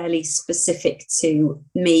fairly specific to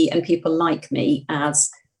me and people like me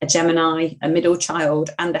as a Gemini, a middle child,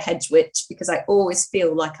 and a hedge witch, because I always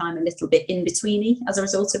feel like I'm a little bit in-betweeny as a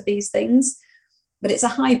result of these things. But it's a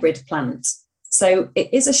hybrid plant. So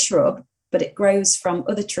it is a shrub, but it grows from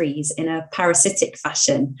other trees in a parasitic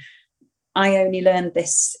fashion. I only learned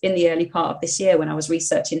this in the early part of this year when I was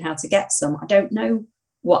researching how to get some. I don't know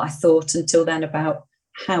what I thought until then about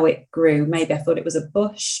how it grew. Maybe I thought it was a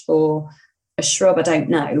bush or a shrub, I don't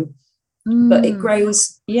know. But it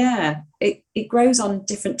grows, it grows on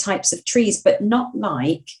different types of trees, but not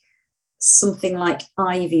like something like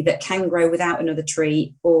ivy that can grow without another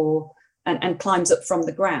tree or and climbs up from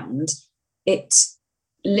the ground. It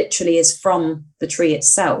literally is from the tree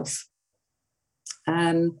itself.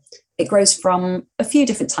 It grows from a few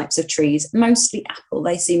different types of trees, mostly apple.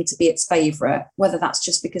 They seem to be its favourite. Whether that's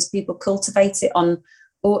just because people cultivate it on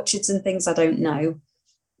orchards and things, I don't know.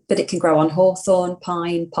 But it can grow on hawthorn,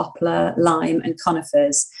 pine, poplar, lime, and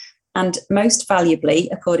conifers. And most valuably,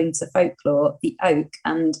 according to folklore, the oak.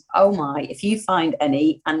 And oh my, if you find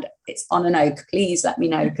any and it's on an oak, please let me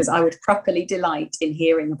know, because I would properly delight in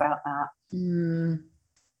hearing about that.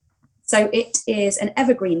 So it is an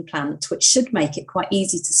evergreen plant, which should make it quite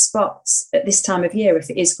easy to spot at this time of year if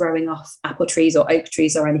it is growing off apple trees or oak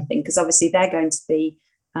trees or anything, because obviously they're going to be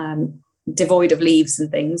devoid of leaves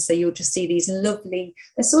and things. So you'll just see these lovely,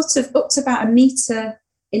 they're sort of up to about 1 metre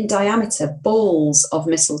in diameter balls of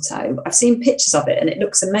mistletoe. I've seen pictures of it and it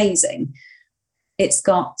looks amazing. It's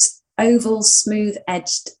got oval,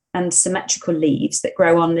 smooth-edged and symmetrical leaves that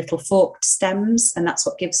grow on little forked stems, and that's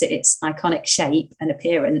what gives it its iconic shape and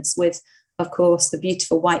appearance, with, of course, the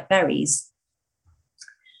beautiful white berries.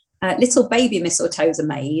 Little baby mistletoes are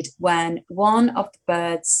made when many of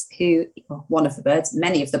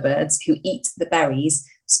the birds who eat the berries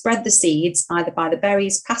spread the seeds either by the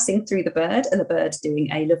berries passing through the bird and the bird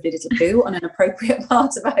doing a lovely little poo on an appropriate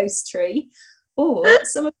part of a host tree, or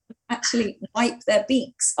some of them actually wipe their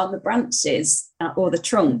beaks on the branches or the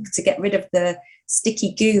trunk to get rid of the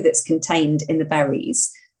sticky goo that's contained in the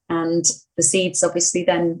berries. And the seeds obviously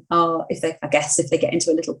then are, if they get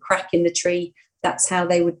into a little crack in the tree, that's how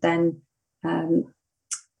they would then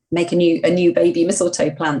make a new baby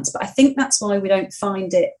mistletoe plant. But I think that's why we don't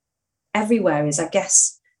find it everywhere, is I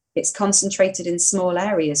guess it's concentrated in small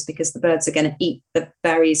areas because the birds are going to eat the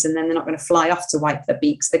berries and then they're not going to fly off to wipe their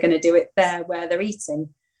beaks. They're going to do it there where they're eating.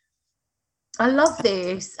 I love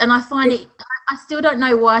this. And I find it, I still don't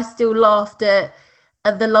know why I still laughed at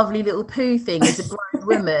the lovely little poo thing as a blind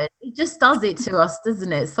woman. It just does it to us,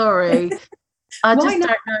 doesn't it? Sorry. I just don't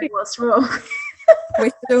know what's wrong. We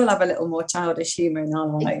should all have a little more childish humour in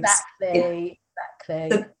our lives. Exactly.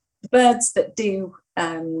 The birds that do,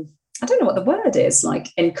 I don't know what the word is, like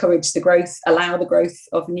encourage the growth, allow the growth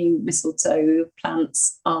of new mistletoe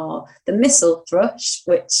plants, are the mistle thrush,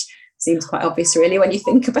 which seems quite obvious really when you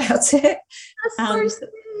think about it. That's so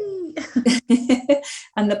sweet.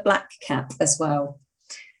 And the black cap as well.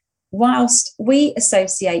 Whilst we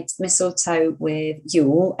associate mistletoe with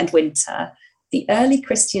Yule and winter, the early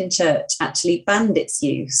Christian church actually banned its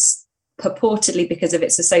use, purportedly because of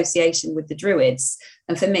its association with the Druids.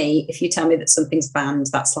 And for me, if you tell me that something's banned,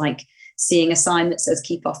 that's like seeing a sign that says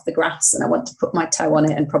keep off the grass and I want to put my toe on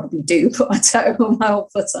it, and probably do put my toe or my whole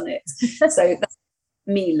foot on it. So that's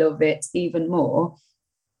me love it even more.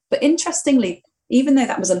 But interestingly, even though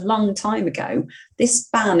that was a long time ago, this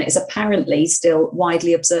ban is apparently still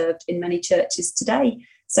widely observed in many churches today.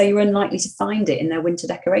 So you're unlikely to find it in their winter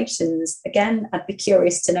decorations. Again, I'd be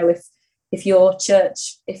curious to know if your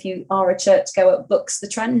church, if you are a churchgoer, bucks the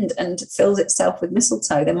trend and fills itself with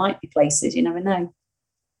mistletoe. There might be places, you never know.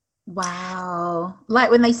 Wow. Like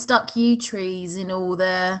when they stuck yew trees in all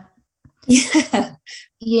the,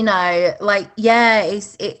 you know, like, yeah,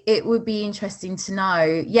 it would be interesting to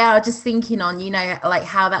know. Yeah, I was just thinking on, you know, like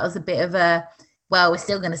how that was a bit of a well, we're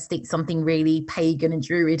still going to stick something really pagan and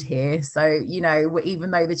druid here. So,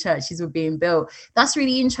 even though the churches were being built, that's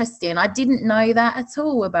really interesting. I didn't know that at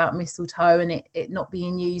all about mistletoe and it not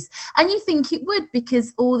being used. And you think it would,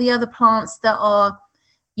 because all the other plants that are,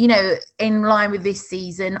 in line with this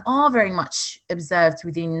season are very much observed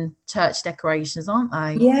within church decorations, aren't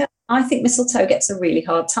they? Yeah, I think mistletoe gets a really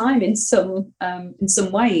hard time in some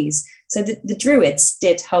ways. So the Druids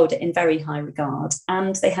did hold it in very high regard,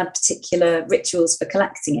 and they had particular rituals for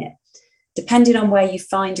collecting it. Depending on where you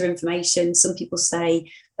find your information, some people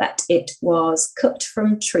say that it was cut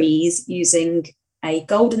from trees using a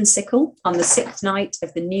golden sickle on the 6th night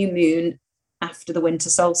of the new moon after the winter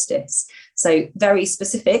solstice. So very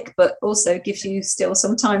specific, but also gives you still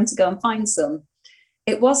some time to go and find some.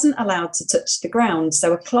 It wasn't allowed to touch the ground,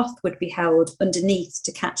 so a cloth would be held underneath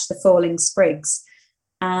to catch the falling sprigs.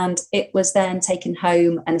 And it was then taken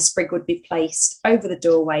home and a sprig would be placed over the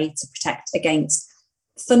doorway to protect against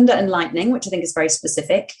thunder and lightning, which I think is very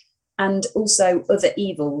specific, and also other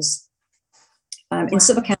evils. In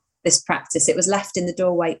some accounts of this practice, it was left in the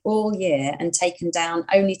doorway all year and taken down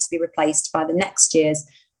only to be replaced by the next year's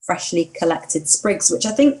freshly collected sprigs, which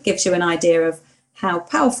I think gives you an idea of how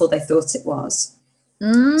powerful they thought it was.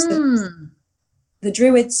 So the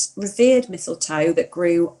Druids revered mistletoe that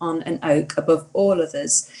grew on an oak above all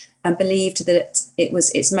others and believed that it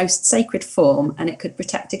was its most sacred form and it could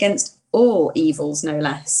protect against all evils, no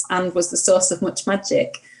less, and was the source of much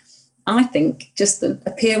magic. I think just the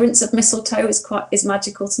appearance of mistletoe is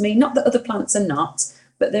magical to me. Not that other plants are not,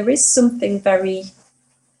 but there is something very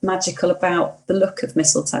magical about the look of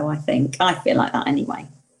mistletoe, I think. I feel like that anyway.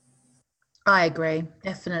 I agree,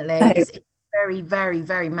 definitely. It's very, very,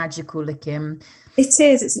 very magical looking. It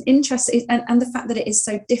is. It's an interesting, and the fact that it is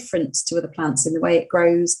so different to other plants in the way it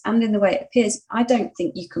grows and in the way it appears. I don't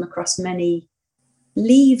think you come across many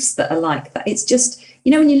leaves that are like that. It's just,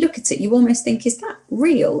 when you look at it, you almost think, is that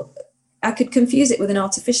real? I could confuse it with an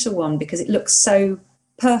artificial one because it looks so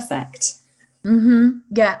perfect.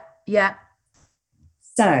 Yeah.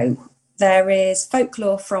 So there is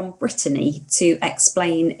folklore from Brittany to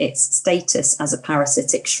explain its status as a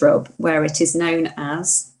parasitic shrub, where it is known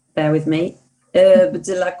as, bear with me, herbe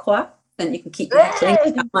de la croix, and you can keep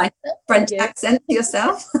heckling at my French accent to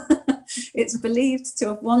yourself. It's believed to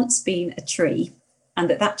have once been a tree,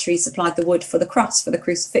 and that tree supplied the wood for the cross for the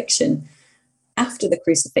crucifixion. After the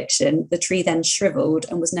crucifixion, the tree then shriveled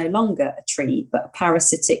and was no longer a tree, but a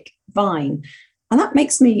parasitic vine. And that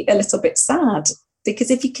makes me a little bit sad,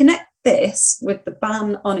 because if you connect this with the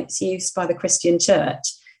ban on its use by the Christian church,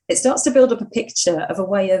 it starts to build up a picture of a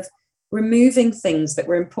way of removing things that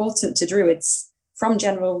were important to Druids from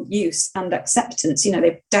general use and acceptance.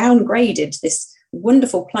 They've downgraded this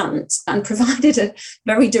wonderful plant and provided a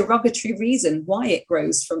very derogatory reason why it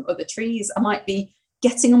grows from other trees. I might be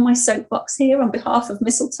getting on my soapbox here on behalf of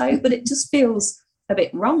mistletoe, but it just feels a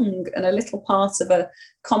bit wrong and a little part of a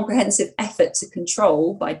comprehensive effort to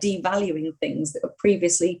control by devaluing things that were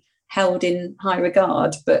previously held in high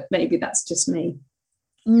regard. But maybe that's just me.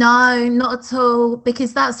 No, not at all,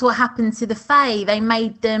 because that's what happened to the Fae. They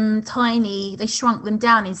made them tiny, they shrunk them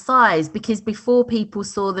down in size, because before people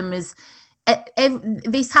saw them as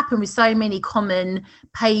this happened with so many common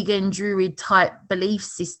pagan druid type belief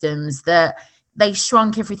systems that they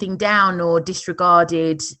shrunk everything down or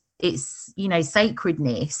disregarded its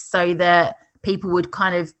sacredness, so that people would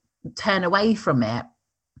kind of turn away from it.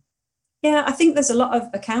 Yeah, I think there's a lot of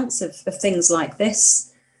accounts of things like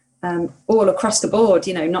this all across the board,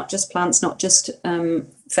 not just plants, not just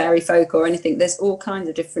fairy folk or anything. There's all kinds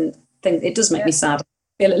of different things. It does make me sad.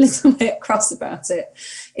 I feel a little bit cross about it.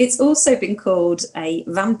 It's also been called a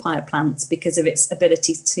vampire plant because of its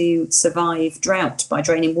ability to survive drought by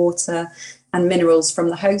draining water and minerals from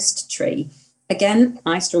the host tree. Again,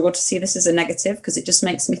 I struggle to see this as a negative because it just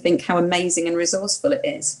makes me think how amazing and resourceful it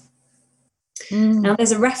is. Now,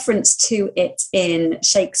 there's a reference to it in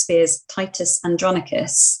Shakespeare's Titus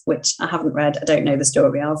Andronicus, which I haven't read, I don't know the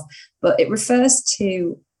story of, but it refers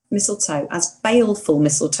to mistletoe as baleful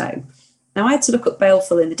mistletoe. Now, I had to look up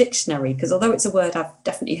baleful in the dictionary because although it's a word I've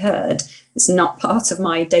definitely heard, it's not part of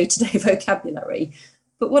my day-to-day vocabulary.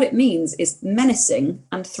 But what it means is menacing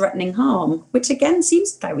and threatening harm, which again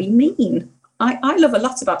seems very mean. I love a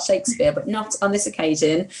lot about Shakespeare, but not on this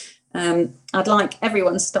occasion. I'd like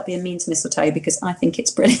everyone to stop being mean to mistletoe because I think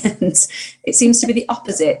it's brilliant. It seems to be the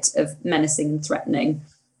opposite of menacing and threatening.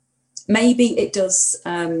 Maybe it does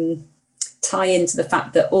tie into the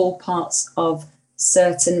fact that all parts of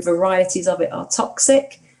certain varieties of it are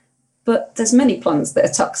toxic, but there's many plants that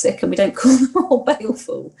are toxic and we don't call them all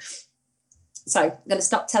baleful. So I'm going to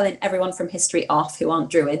stop telling everyone from history off who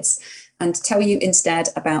aren't druids. and tell you instead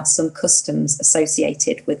about some customs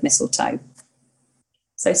associated with mistletoe.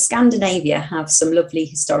 So Scandinavia have some lovely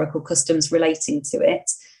historical customs relating to it.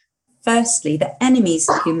 Firstly, the enemies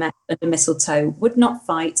who met under mistletoe would not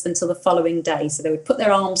fight until the following day. So they would put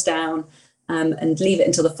their arms down and leave it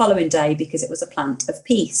until the following day because it was a plant of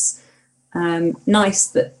peace. Nice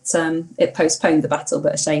that it postponed the battle,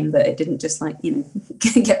 but a shame that it didn't just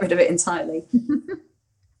get rid of it entirely.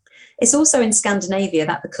 It's also in Scandinavia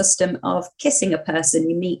that the custom of kissing a person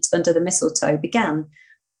you meet under the mistletoe began,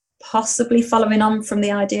 possibly following on from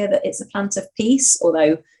the idea that it's a plant of peace,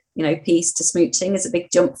 although, peace to smooching is a big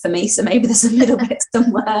jump for me, so maybe there's a little bit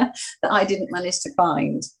somewhere that I didn't manage to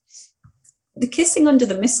find. The kissing under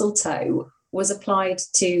the mistletoe was applied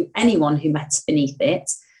to anyone who met beneath it,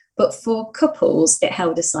 but for couples, it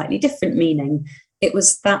held a slightly different meaning. It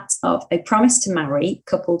was that of a promise to marry,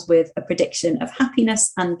 coupled with a prediction of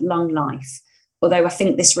happiness and long life. Although I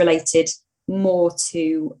think this related more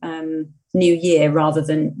to New Year rather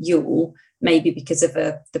than Yule, maybe because of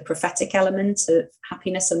the prophetic element of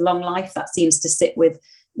happiness and long life. That seems to sit with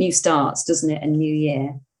new starts, doesn't it, and New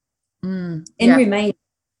Year. In Romania,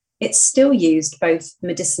 it's still used both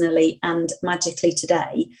medicinally and magically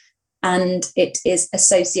today, and it is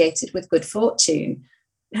associated with good fortune.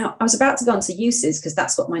 Now, I was about to go on to uses because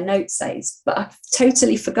that's what my note says, but I've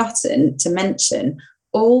totally forgotten to mention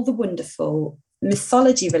all the wonderful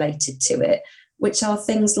mythology related to it, which are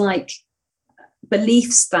things like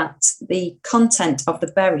beliefs that the content of the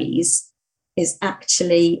berries is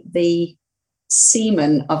actually the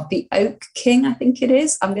semen of the oak king, I think it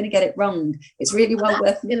is. I'm going to get it wrong. It's really well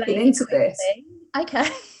worth looking into this. Okay.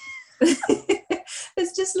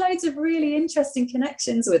 There's just loads of really interesting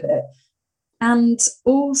connections with it. And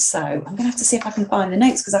also, I'm going to have to see if I can find the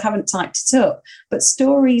notes because I haven't typed it up, but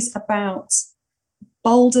stories about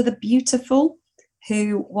Balder the Beautiful,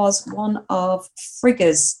 who was one of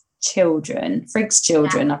Frigg's children,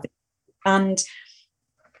 I think, and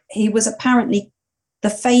he was apparently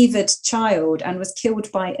the favoured child and was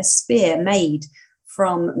killed by a spear made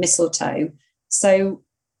from mistletoe. So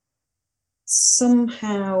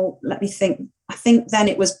somehow, let me think, I think then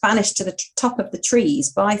it was banished to the top of the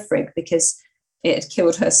trees by Frigg because it had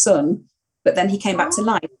killed her son, but then he came back to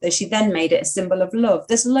life. So she then made it a symbol of love.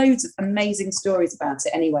 There's loads of amazing stories about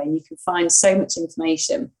it anyway, and you can find so much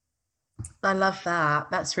information. I love that.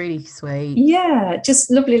 That's really sweet. Yeah, just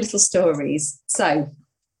lovely little stories. So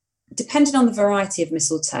depending on the variety of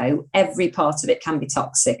mistletoe, every part of it can be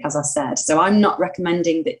toxic, as I said. So I'm not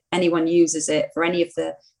recommending that anyone uses it for any of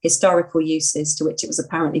the historical uses to which it was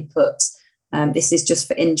apparently put. This is just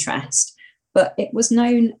for interest. But it was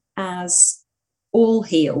known as all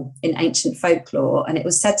heal in ancient folklore, and it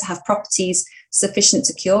was said to have properties sufficient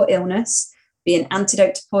to cure illness, be an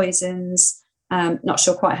antidote to poisons. Not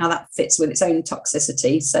sure quite how that fits with its own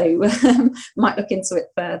toxicity, so might look into it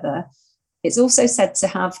further. It's also said to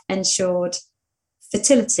have ensured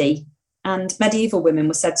fertility, and medieval women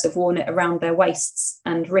were said to have worn it around their waists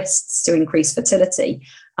and wrists to increase fertility.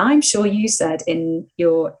 I'm sure you said in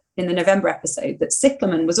the November episode that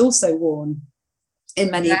cyclamen was also worn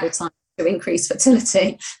in medieval times to increase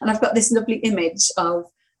fertility, and I've got this lovely image of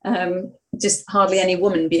just hardly any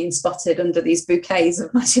woman being spotted under these bouquets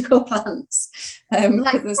of magical plants.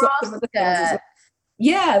 Like there's lots of other things as well.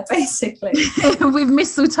 Yeah, basically. With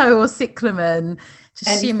mistletoe or cyclamen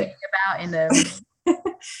just shimmying about in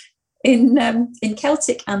them. In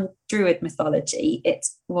Celtic and Druid mythology, it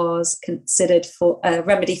was considered for a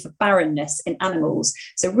remedy for barrenness in animals.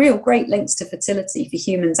 So real great links to fertility for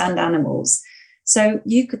humans and animals. So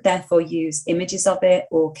you could therefore use images of it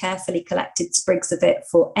or carefully collected sprigs of it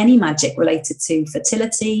for any magic related to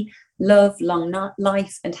fertility, love, long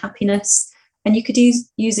life and happiness. And you could use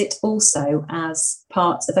it also as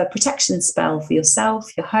part of a protection spell for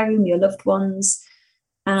yourself, your home, your loved ones.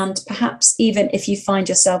 And perhaps even if you find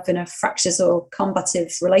yourself in a fractious or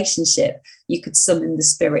combative relationship, you could summon the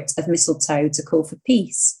spirit of mistletoe to call for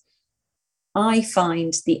peace. I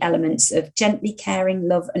find the elements of gently caring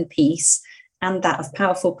love and peace and that of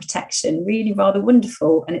powerful protection really rather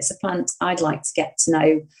wonderful. And it's a plant I'd like to get to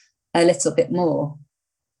know a little bit more.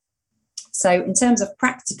 So in terms of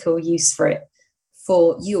practical use for it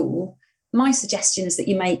for Yule, my suggestion is that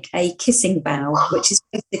you make a kissing bough, which is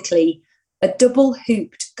basically a double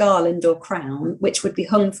hooped garland or crown, which would be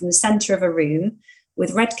hung from the centre of a room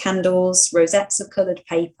with red candles, rosettes of coloured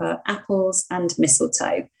paper, apples and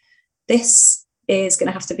mistletoe. This is going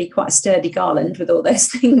to have to be quite a sturdy garland with all those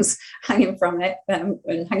things hanging from it and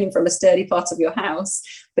hanging from a sturdy part of your house.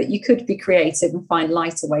 But you could be creative and find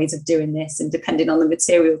lighter ways of doing this, and depending on the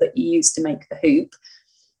material that you use to make the hoop.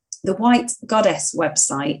 The White Goddess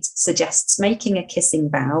website suggests making a kissing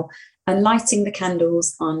vow and lighting the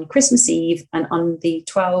candles on Christmas Eve and on the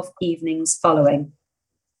 12 evenings following.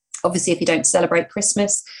 Obviously, if you don't celebrate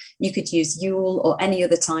Christmas, you could use Yule or any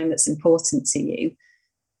other time that's important to you.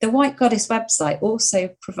 The White Goddess website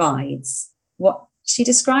also provides what she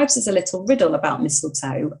describes as a little riddle about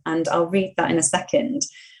mistletoe, and I'll read that in a second.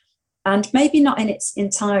 And maybe not in its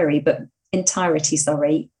entirety,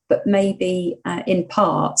 but maybe in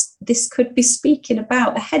part, this could be speaking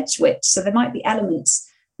about a hedge witch. So there might be elements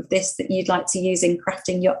of this that you'd like to use in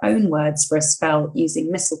crafting your own words for a spell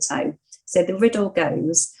using mistletoe. So the riddle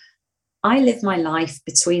goes, I live my life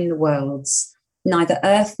between the worlds. Neither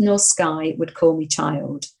earth nor sky would call me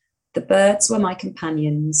child. The birds were my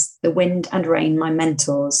companions, the wind and rain my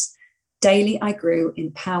mentors. Daily I grew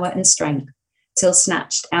in power and strength, till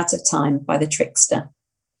snatched out of time by the trickster.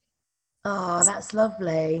 Oh, that's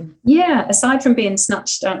lovely. Yeah, aside from being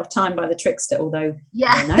snatched out of time by the trickster, although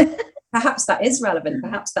I don't know, perhaps that is relevant.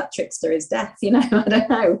 Perhaps that trickster is death, I don't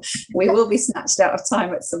know. We will be snatched out of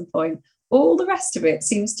time at some point. All the rest of it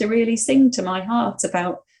seems to really sing to my heart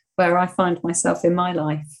about where I find myself in my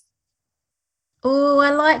life. Oh, I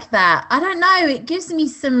like that. I don't know. It gives me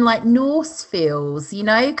some like Norse feels,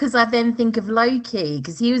 because I then think of Loki,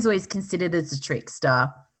 because he was always considered as a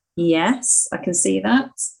trickster. Yes, I can see that.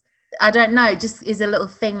 I don't know, just is a little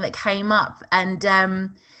thing that came up. And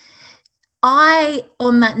I,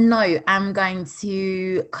 on that note, am going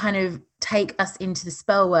to kind of take us into the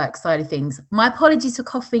spell work side of things. My apologies for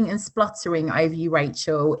coughing and spluttering over you,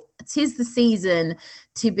 Rachel. 'Tis the season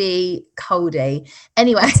to be coldy.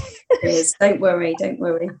 Anyway. Don't worry.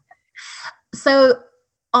 So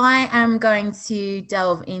I am going to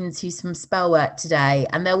delve into some spell work today,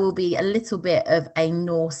 and there will be a little bit of a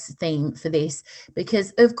Norse theme for this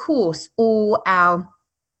because, of course, all our,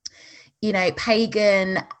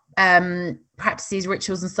 pagan practices,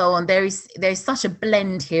 rituals, and so on, there's such a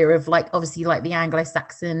blend here of obviously the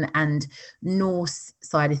Anglo-Saxon and Norse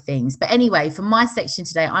side of things. But anyway, for my section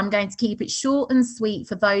today, I'm going to keep it short and sweet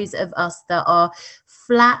for those of us that are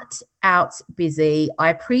flat out busy. I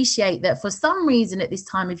appreciate that for some reason at this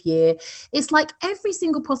time of year, it's like every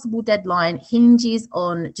single possible deadline hinges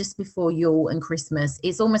on just before Yule and Christmas.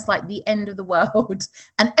 It's almost like the end of the world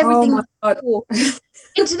and everything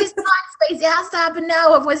into this time space. It has to happen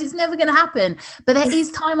now, otherwise it's never going to happen. But there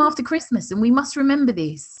is time after Christmas, and we must remember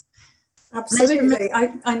this. Absolutely.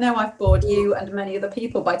 I know I've bored you and many other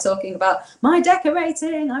people by talking about my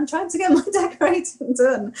decorating. I'm trying to get my decorating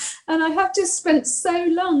done. And I have just spent so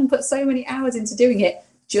long, put so many hours into doing it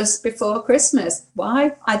just before Christmas.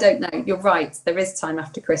 Why? I don't know. You're right. There is time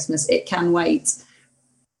after Christmas. It can wait.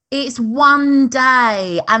 It's one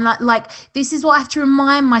day. And this is what I have to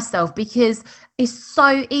remind myself, because it's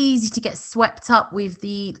so easy to get swept up with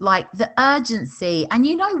the urgency. And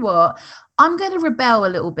you know what? I'm going to rebel a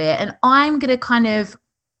little bit, and I'm going to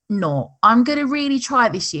I'm going to really try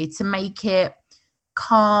this year to make it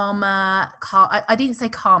calmer. I didn't say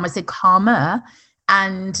calm, I said calmer,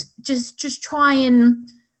 and just try and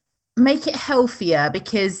make it healthier,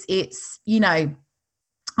 because it's,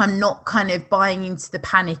 I'm not kind of buying into the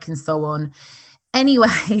panic and so on.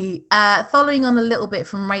 Anyway, following on a little bit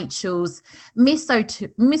from Rachel's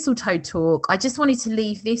mistletoe talk, I just wanted to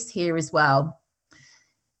leave this here as well.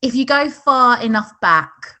 If you go far enough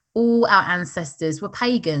back, all our ancestors were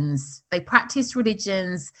pagans. They practiced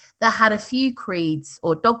religions that had a few creeds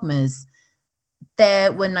or dogmas.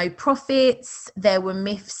 There were no prophets, there were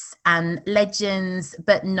myths and legends,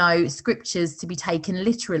 but no scriptures to be taken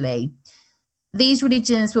literally. These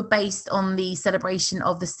religions were based on the celebration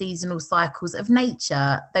of the seasonal cycles of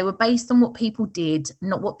nature. They were based on what people did,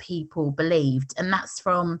 not what people believed. And that's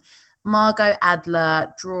from Margot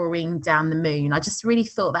Adler, Drawing Down the Moon. I just really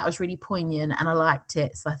thought that was really poignant and I liked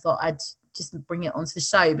it. So I thought I'd just bring it onto the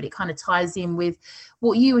show, but it kind of ties in with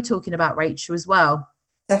what you were talking about, Rachel, as well.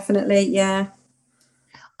 Definitely, yeah.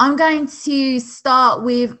 I'm going to start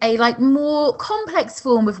with a more complex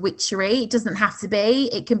form of witchery. It doesn't have to be.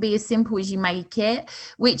 It can be as simple as you make it,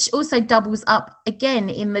 which also doubles up again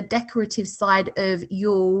in the decorative side of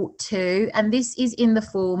Yule too. And this is in the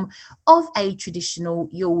form of a traditional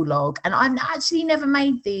Yule log. And I've actually never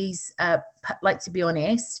made these, to be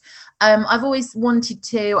honest. I've always wanted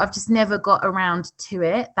to. I've just never got around to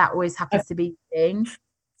it. That always happens to be the thing.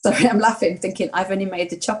 Sorry, I'm laughing, thinking I've only made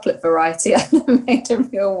the chocolate variety. I've never made a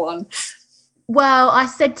real one. Well, I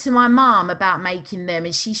said to my mum about making them,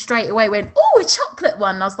 and she straight away went, "Oh, a chocolate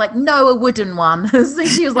one." And I was like, "No, a wooden one." So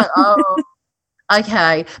she was like, "Oh,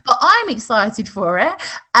 okay." But I'm excited for it.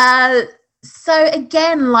 So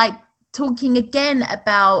again, talking again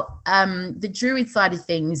about the Druid side of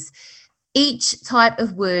things, each type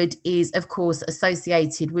of wood is, of course,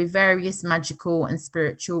 associated with various magical and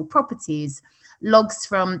spiritual properties. Logs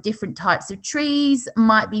from different types of trees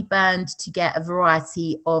might be burned to get a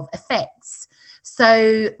variety of effects.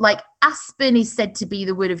 So, like, aspen is said to be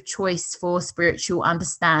the wood of choice for spiritual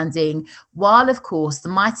understanding, while, of course, the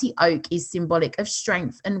mighty oak is symbolic of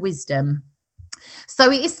strength and wisdom.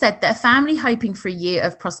 So it is said that a family hoping for a year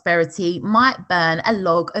of prosperity might burn a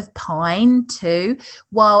log of pine too,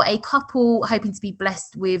 while a couple hoping to be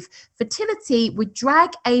blessed with fertility would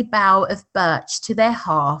drag a bough of birch to their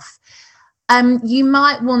hearth. You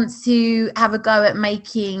might want to have a go at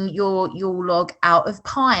making your log out of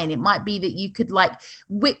pine. It might be that you could like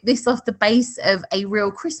whip this off the base of a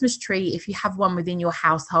real Christmas tree if you have one within your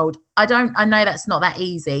household. I know that's not that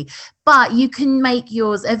easy, but you can make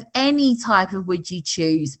yours of any type of wood you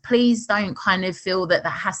choose. Please don't kind of feel that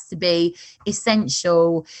has to be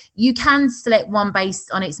essential. You can select one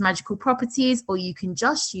based on its magical properties, or you can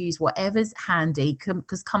just use whatever's handy,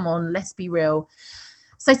 because come on, let's be real.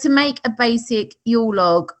 So to make a basic Yule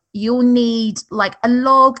log, you'll need like a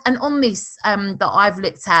log. And on this that I've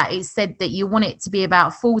looked at, it said that you want it to be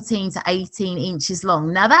about 14 to 18 inches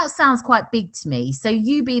long. Now that sounds quite big to me. So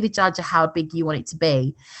you be the judge of how big you want it to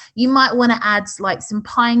be. You might want to add like some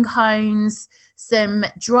pine cones, some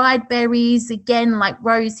dried berries, again, like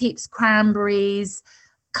rose hips, cranberries,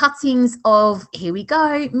 cuttings of, here we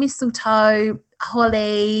go, mistletoe,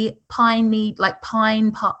 holly, pine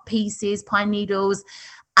pieces, pine needles,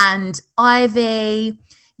 and ivy.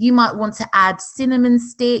 You might want to add cinnamon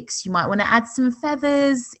sticks. You might want to add some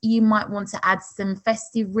feathers. You might want to add some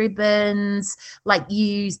festive ribbons, like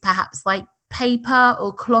use perhaps like paper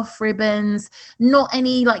or cloth ribbons, not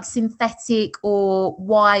any like synthetic or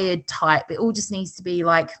wired type. It all just needs to be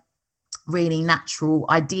like really natural,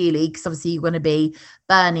 ideally, because obviously you're going to be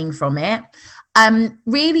burning from it.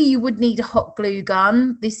 Really, you would need a hot glue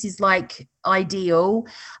gun. This is like ideal.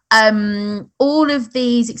 All of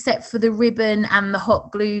these, except for the ribbon and the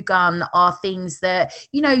hot glue gun, are things that,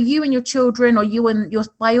 you know, you and your children, or you and your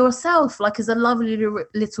by yourself, like as a lovely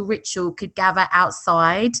little ritual, could gather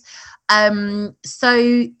outside.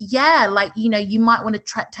 So yeah, like, you know, you might want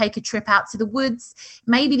to take a trip out to the woods.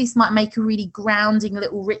 Maybe this might make a really grounding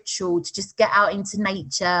little ritual to just get out into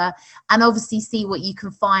nature and obviously see what you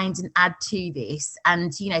can find and add to this,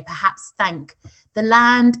 and, you know, perhaps thank the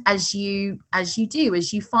land as you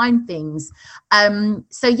find things.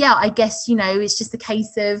 So yeah, I guess, you know, it's just a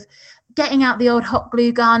case of getting out the old hot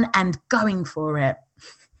glue gun and going for it.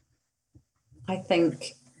 I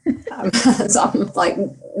think so I'm like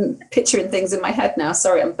picturing things in my head now.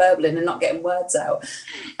 Sorry, I'm burbling and not getting words out.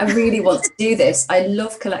 I really want to do this. I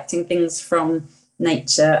love collecting things from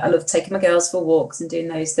nature. I love taking my girls for walks and doing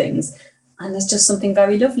those things. And there's just something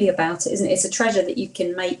very lovely about it, isn't it? It's a treasure that you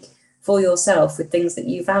can make for yourself with things that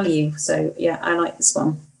you value. So yeah, I like this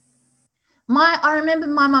one. I remember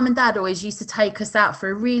my mum and dad always used to take us out for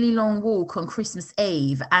a really long walk on Christmas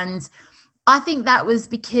Eve. And I think that was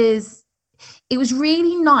because it was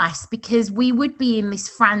really nice, because we would be in this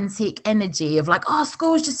frantic energy of like, oh,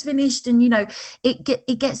 school's just finished, and, you know,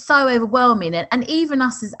 it gets so overwhelming, and even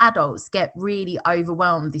us as adults get really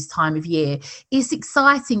overwhelmed this time of year. It's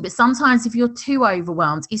exciting, but sometimes if you're too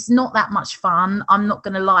overwhelmed, it's not that much fun. I'm not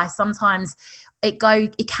going to lie. Sometimes it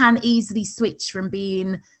can easily switch from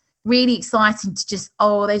being really exciting to just,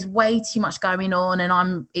 oh, there's way too much going on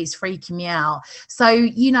and it's freaking me out. So,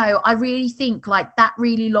 you know, I really think like that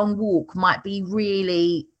really long walk might be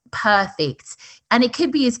really perfect, and it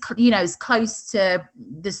could be as, you know, as close to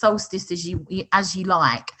the solstice as you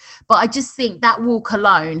like, but I just think that walk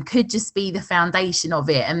alone could just be the foundation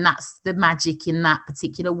of it, and that's the magic in that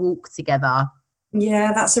particular walk together.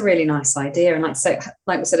 Yeah, that's a really nice idea. And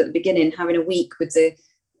like we said at the beginning, having a week with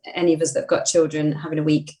any of us that have got children, having a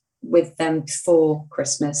week with them before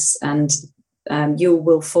Christmas, and Yule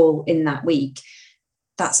will fall in that week.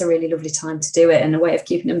 That's a really lovely time to do it, and a way of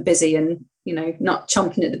keeping them busy and, you know, not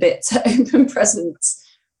chomping at the bit to open presents.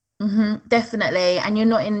 Definitely. And you're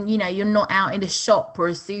not out in a shop or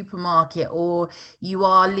a supermarket, or you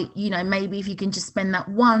are, you know, maybe if you can just spend that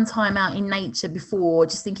one time out in nature before,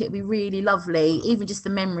 just think it'd be really lovely, even just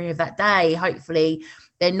the memory of that day. Hopefully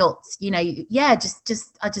they're not, you know, yeah, I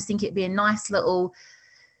just think it'd be a nice little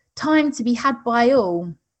time to be had by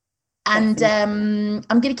all. And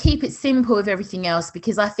I'm going to keep it simple with everything else,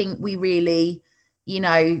 because I think we really, you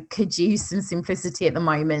know, could use some simplicity at the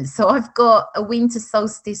moment. So I've got a winter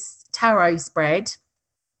solstice tarot spread.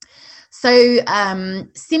 So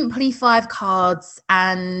simply 5 cards,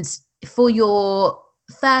 and for your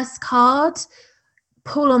first card,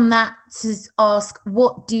 pull on that to ask,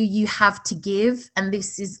 what do you have to give? And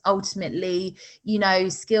this is ultimately, you know,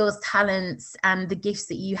 skills, talents, and the gifts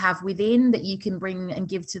that you have within that you can bring and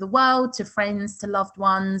give to the world, to friends, to loved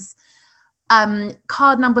ones.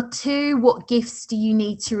 Card number 2, what gifts do you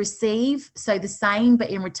need to receive? So the same, but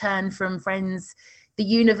in return from friends, the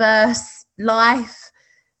universe, life,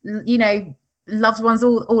 you know, loved ones,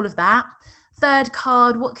 all of that. Third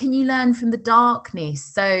card, what can you learn from the darkness?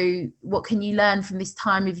 So what can you learn from this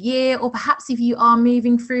time of year? Or perhaps if you are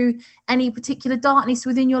moving through any particular darkness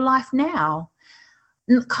within your life now.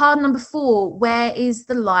 Card number 4, where is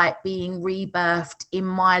the light being rebirthed in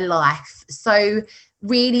my life? So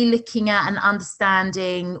really looking at and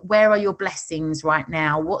understanding, where are your blessings right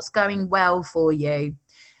now? What's going well for you?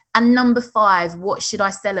 And number 5, what should I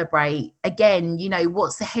celebrate? Again, you know,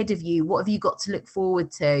 what's ahead of you? What have you got to look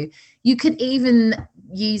forward to? You could even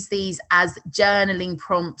use these as journaling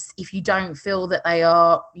prompts if you don't feel that they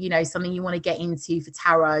are, you know, something you want to get into for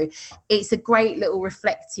tarot. It's a great little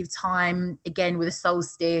reflective time, again, with a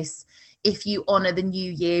solstice. If you honor the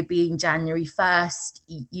new year being January 1st,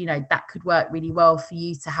 you know, that could work really well for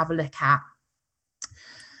you to have a look at.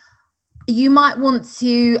 You might want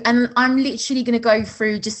to, and I'm literally going to go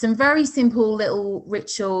through just some very simple little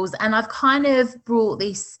rituals, and I've kind of brought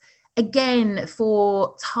this again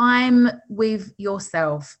for time with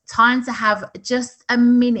yourself, time to have just a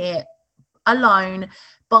minute alone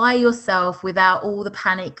by yourself without all the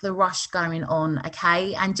panic, the rush going on,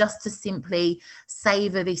 okay? And just to simply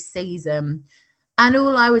savor this season. And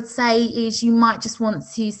all I would say is you might just want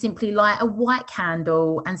to simply light a white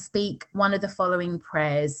candle and speak one of the following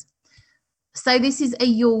prayers. So this is a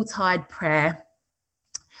Yuletide prayer.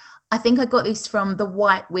 I think I got this from the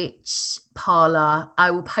White Witch Parlor.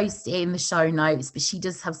 I will post it in the show notes, but she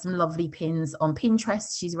does have some lovely pins on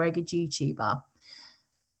Pinterest. She's a very good YouTuber.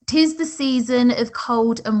 'Tis the season of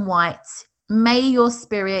cold and white. May your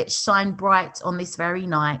spirit shine bright on this very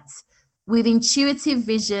night. With intuitive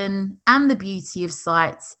vision and the beauty of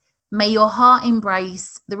sight, may your heart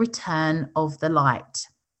embrace the return of the light.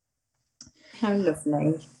 How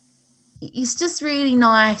lovely. It's just really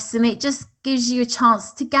nice, and it just gives you a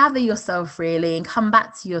chance to gather yourself really and come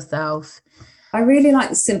back to yourself. I really like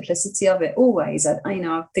the simplicity of it always. I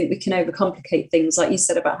think we can overcomplicate things, like you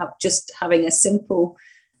said about just having a simple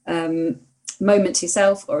moment to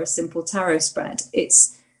yourself or a simple tarot spread.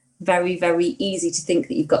 It's very, very easy to think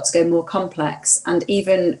that you've got to go more complex. And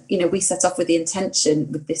even, you know, we set off with the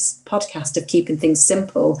intention with this podcast of keeping things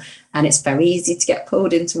simple, and it's very easy to get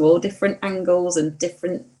pulled into all different angles and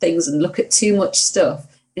different things and look at too much stuff.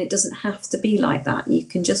 And it doesn't have to be like that. You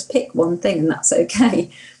can just pick one thing and that's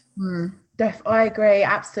okay. I agree.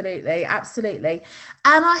 Absolutely.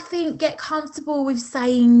 And I think get comfortable with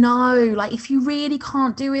saying no. Like, if you really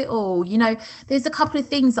can't do it all, you know, there's a couple of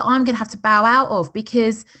things that I'm going to have to bow out of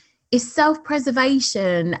because it's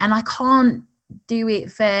self-preservation and I can't do it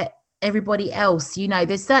for everybody else. You know,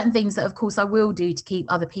 there's certain things that of course I will do to keep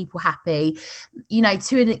other people happy, you know,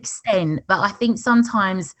 to an extent. But I think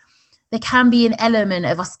sometimes there can be an element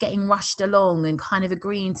of us getting rushed along and kind of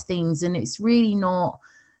agreeing to things, and it's really not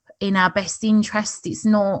in our best interest. It's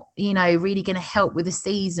not, you know, really going to help with the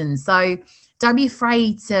season. So don't be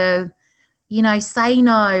afraid to, you know, say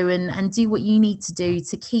no and do what you need to do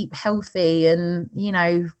to keep healthy and, you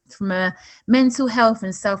know, from a mental health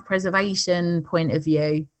and self-preservation point of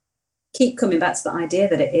view. Keep coming back to the idea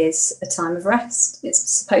that it is a time of rest.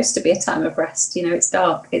 It's supposed to be a time of rest. You know, it's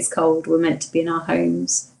dark, it's cold, we're meant to be in our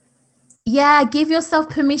homes. Yeah, give yourself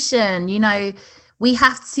permission. You know, we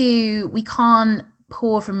can't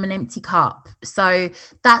pour from an empty cup. So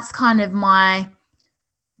that's kind of my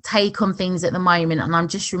take on things at the moment, and I'm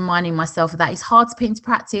just reminding myself of that. It's hard to put into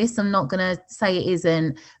practice. I'm not going to say it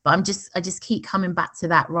isn't, but I just keep coming back to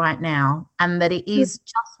that right now, and that it is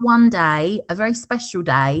just one day, a very special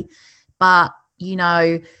day, but you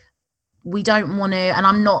know, we don't want to, and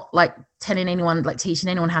I'm not like telling anyone, like teaching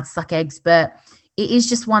anyone how to suck eggs, but it is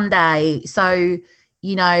just one day. So,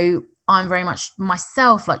 you know, I'm very much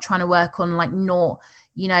myself like trying to work on like not,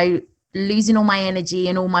 you know, losing all my energy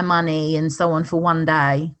and all my money and so on for one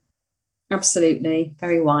day. Absolutely.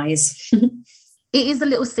 Very wise. It is a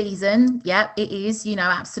little season. Yeah, it is, you know,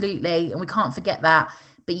 absolutely. And we can't forget that.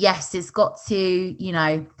 But yes, it's got to, you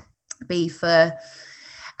know, be for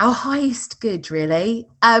our highest good, really.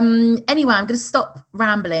 Anyway, I'm going to stop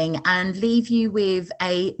rambling and leave you with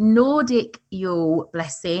a Nordic Yule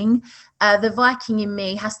blessing. The Viking in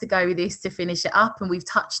me has to go with this to finish it up. And we've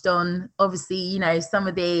touched on, obviously, you know, some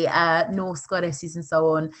of the Norse goddesses and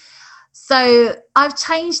so on. So I've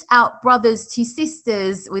changed out brothers to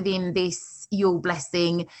sisters within this Yule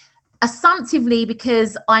blessing. assumptively,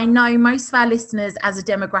 because I know most of our listeners as a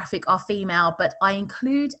demographic are female, but I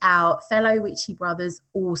include our fellow witchy brothers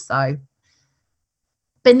also.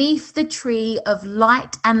 Beneath the tree of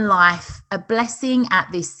light and life, a blessing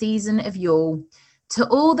at this season of Yule. To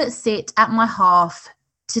all that sit at my hearth,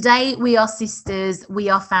 today we are sisters, we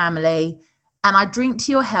are family, and I drink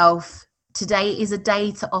to your health. Today is a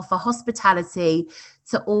day to offer hospitality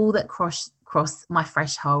to all that cross my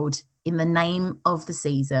threshold in the name of the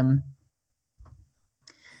season.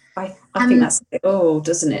 I think that's it all,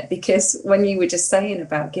 doesn't it? Because when you were just saying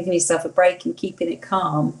about giving yourself a break and keeping it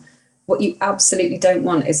calm, what you absolutely don't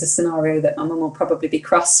want is a scenario that my mum will probably be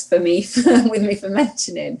cross with me for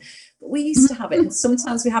mentioning. But we used to have it, and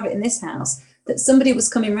sometimes we have it in this house, that somebody was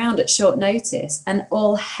coming round at short notice and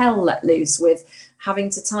all hell let loose with having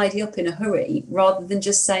to tidy up in a hurry, rather than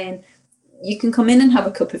just saying, you can come in and have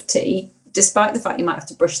a cup of tea, despite the fact you might have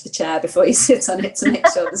to brush the chair before you sit on it to make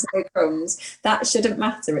sure there's no crumbs. That shouldn't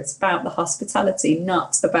matter. It's about the hospitality,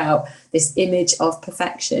 not about this image of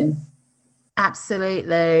perfection.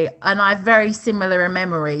 Absolutely. And I have very similar in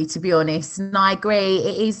memory, to be honest. And I agree.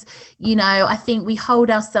 It is, I think we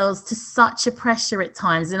hold ourselves to such a pressure at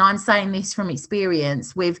times. And I'm saying this from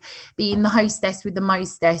experience with being the hostess with the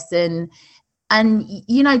mostess and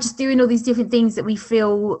just doing all these different things that we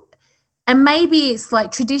feel. And maybe it's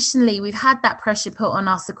like traditionally we've had that pressure put on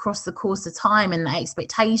us across the course of time, and the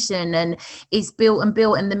expectation, and it's built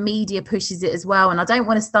and the media pushes it as well. And I don't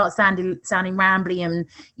want to start sounding rambly and,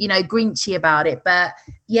 grinchy about it. But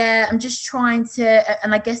yeah, I'm just trying to,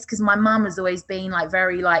 and I guess because my mum has always been like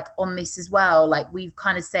very like on this as well. Like we've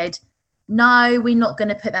kind of said, no, we're not going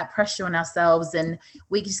to put that pressure on ourselves, and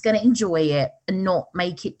we're just going to enjoy it and not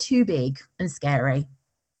make it too big and scary.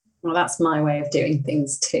 Well, that's my way of doing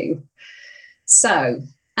things too. So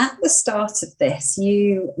at the start of this,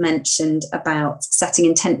 you mentioned about setting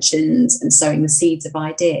intentions and sowing the seeds of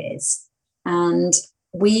ideas. And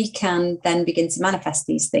we can then begin to manifest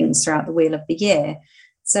these things throughout the wheel of the year.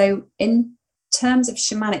 So in terms of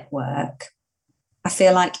shamanic work, I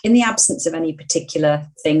feel like in the absence of any particular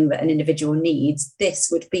thing that an individual needs, this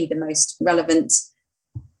would be the most relevant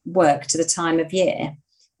work to the time of year,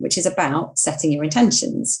 which is about setting your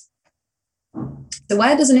intentions. So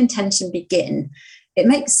where does an intention begin? It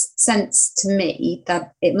makes sense to me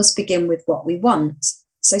that it must begin with what we want.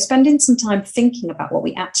 So spending some time thinking about what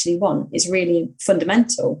we actually want is really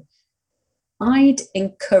fundamental. I'd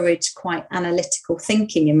encourage quite analytical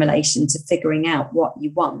thinking in relation to figuring out what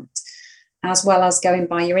you want, as well as going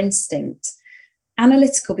by your instinct.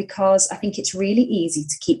 Analytical because I think it's really easy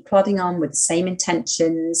to keep plodding on with the same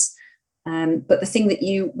intentions, but the thing that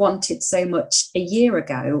you wanted so much a year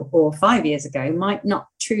ago or 5 years ago might not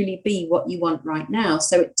truly be what you want right now.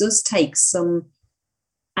 So it does take some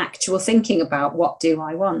actual thinking about, what do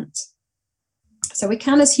I want? So we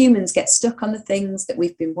can, as humans, get stuck on the things that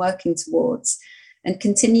we've been working towards and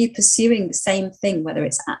continue pursuing the same thing, whether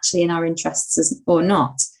it's actually in our interests or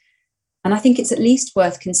not. And I think it's at least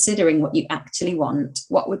worth considering what you actually want,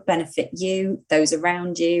 what would benefit you, those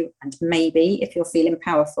around you, and maybe, if you're feeling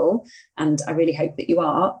powerful, and I really hope that you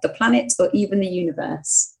are, the planet or even the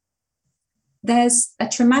universe. There's a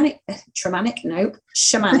shamanic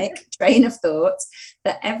train of thought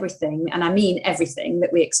that everything, and I mean everything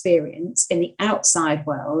that we experience in the outside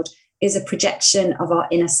world, is a projection of our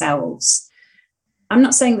inner selves. I'm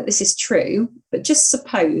not saying that this is true, but just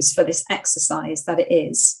suppose for this exercise that it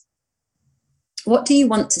is. What do you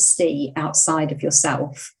want to see outside of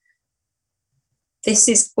yourself? This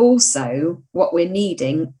is also what we're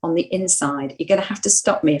needing on the inside. You're going to have to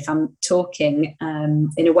stop me if I'm talking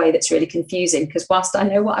in a way that's really confusing, because whilst I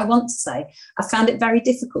know what I want to say, I found it very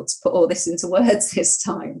difficult to put all this into words this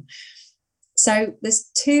time. So there's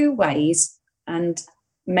 2 ways, and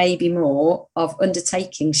maybe more, of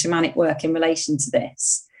undertaking shamanic work in relation to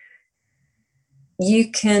this. You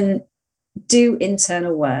can do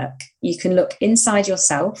internal work. You can look inside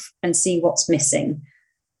yourself and see what's missing.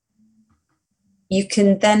 You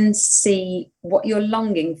can then see what you're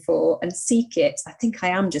longing for and seek it. I think I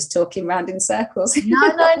am just talking round in circles. No,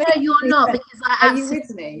 you're not, because Are you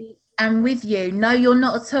with me? I'm with you. No, you're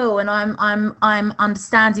not at all. And I'm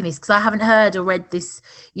understanding this, because I haven't heard or read this,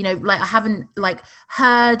 I haven't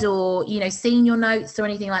heard or, seen your notes or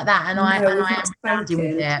anything like that. And I am standing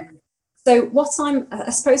with it. So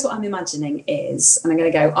I suppose what I'm imagining is, and I'm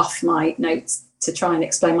going to go off my notes to try and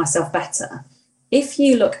explain myself better. If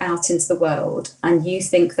you look out into the world and you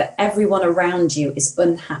think that everyone around you is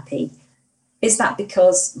unhappy, is that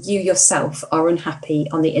because you yourself are unhappy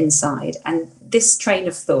on the inside? And this train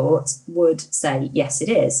of thought would say, yes, it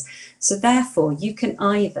is. So therefore, you can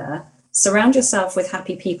either Surround yourself with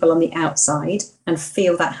happy people on the outside and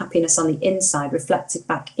feel that happiness on the inside reflected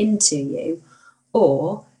back into you.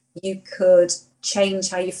 Or you could change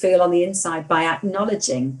how you feel on the inside by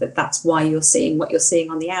acknowledging that that's why you're seeing what you're seeing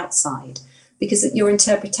on the outside, because your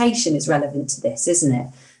interpretation is relevant to this, isn't it?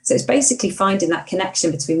 So it's basically finding that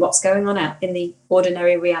connection between what's going on out in the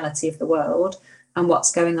ordinary reality of the world and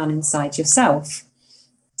what's going on inside yourself.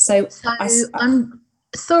 So I'm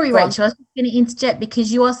sorry, Rachel, I was going to interject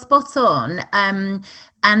because you are spot on.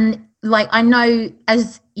 And like, I know,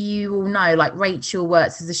 as you all know, like Rachel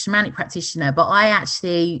works as a shamanic practitioner, but I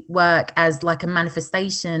actually work as like a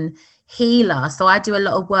manifestation healer. So I do a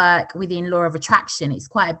lot of work within law of attraction. It's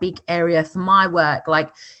quite a big area for my work,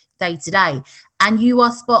 like day to day. And you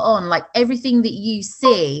are spot on. Like everything that you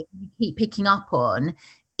see, you keep picking up on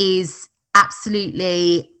is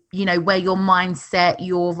absolutely, you know, where your mindset,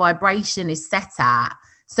 your vibration is set at.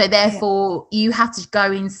 So therefore you have to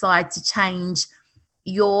go inside to change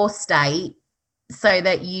your state so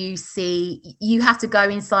that you have to go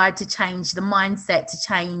inside to change the mindset, to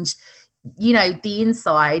change, you know, the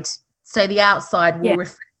inside, so the outside will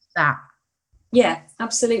reflect that. Yeah,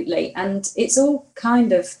 absolutely. And it's all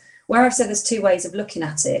kind of where I've said there's two ways of looking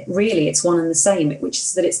at it. Really, it's one and the same, which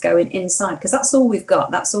is that it's going inside, because that's all we've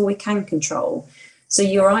got. That's all we can control. So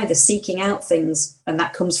you're either seeking out things, and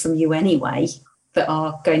that comes from you anyway, that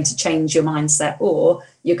are going to change your mindset, or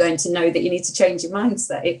you're going to know that you need to change your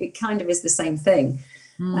mindset. It kind of is the same thing.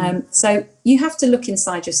 So you have to look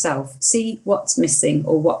inside yourself, see what's missing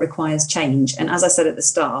or what requires change. And as I said at the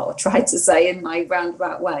start, or tried to say in my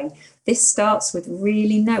roundabout way, this starts with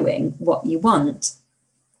really knowing what you want.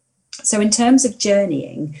 So in terms of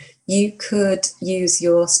journeying, you could use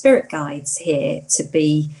your spirit guides here to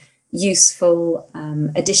be useful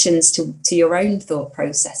additions to your own thought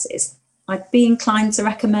processes. I'd be inclined to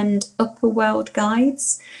recommend upper world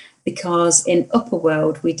guides, because in upper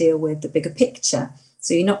world we deal with the bigger picture.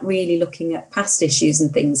 So you're not really looking at past issues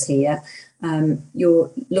and things here.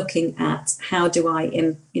 You're looking at how do I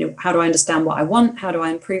understand what I want? How do I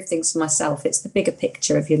improve things for myself? It's the bigger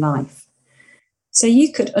picture of your life. So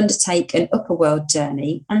you could undertake an upper world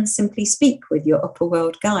journey and simply speak with your upper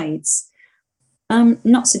world guides. I'm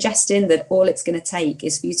not suggesting that all it's going to take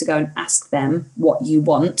is for you to go and ask them what you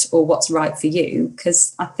want or what's right for you,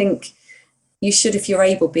 because I think you should, if you're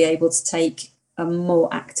able, be able to take a more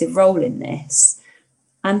active role in this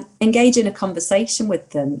and engage in a conversation with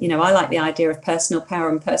them. You know, I like the idea of personal power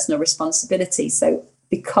and personal responsibility. So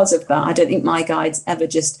because of that, I don't think my guides ever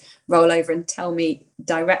just roll over and tell me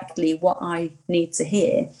directly what I need to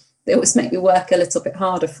hear. They always make me work a little bit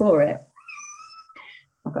harder for it.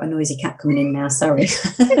 I've got a noisy cat coming in now, sorry.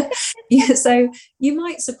 So you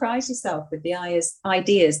might surprise yourself with the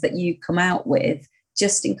ideas that you come out with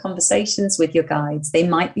just in conversations with your guides. They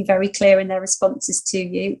might be very clear in their responses to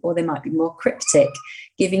you, or they might be more cryptic,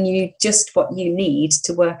 giving you just what you need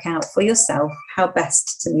to work out for yourself how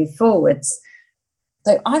best to move forwards.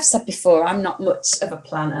 So I've said before, I'm not much of a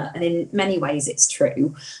planner, and in many ways it's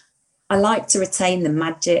true. I like to retain the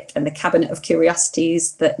magic and the cabinet of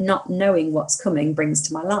curiosities that not knowing what's coming brings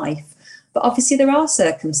to my life. But obviously there are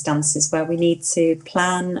circumstances where we need to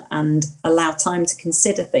plan and allow time to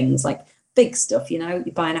consider things like big stuff, you know,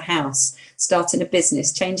 you're buying a house, starting a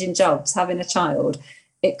business, changing jobs, having a child.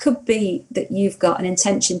 It could be that you've got an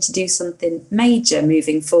intention to do something major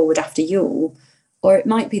moving forward after Yule, or it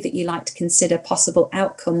might be that you like to consider possible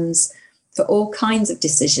outcomes for all kinds of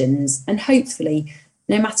decisions. And hopefully,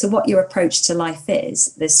 no matter what your approach to life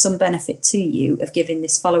is, there's some benefit to you of giving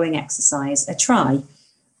this following exercise a try.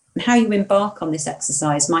 And how you embark on this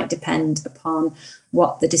exercise might depend upon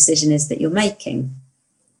what the decision is that you're making.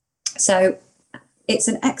 So it's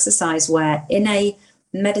an exercise where, in a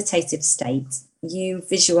meditative state, you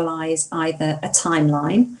visualize either a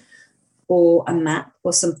timeline or a map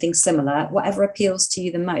or something similar, whatever appeals to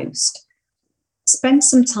you the most. Spend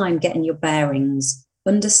some time getting your bearings,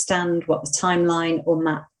 understand what the timeline or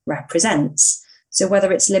map represents. So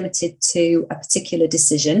whether it's limited to a particular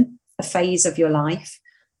decision, a phase of your life,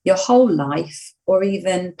 your whole life, or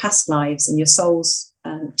even past lives and your soul's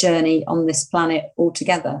journey on this planet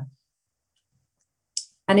altogether.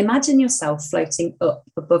 And imagine yourself floating up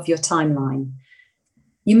above your timeline.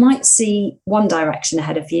 You might see one direction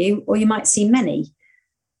ahead of you, or you might see many,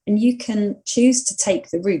 and you can choose to take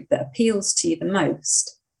the route that appeals to you the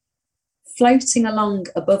most. Floating along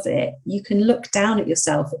above it, you can look down at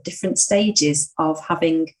yourself at different stages of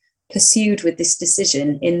having pursued with this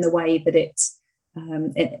decision in the way that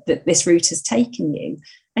that this route has taken you.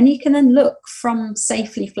 And you can then look from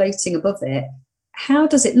safely floating above it, how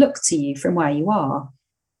does it look to you from where you are?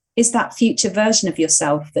 is that future version of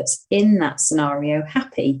yourself that's in that scenario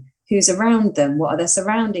happy? Who's around them? What are their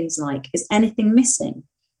surroundings like? Is anything missing?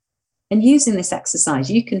 And using this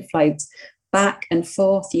exercise, you can float back and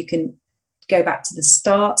forth. You can go back to the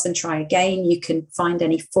start and try again. You can find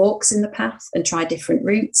any forks in the path and try different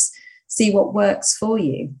routes. See what works for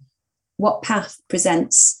you. What path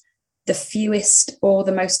presents the fewest or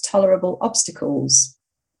the most tolerable obstacles?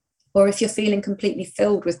 Or if you're feeling completely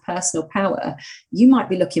filled with personal power, you might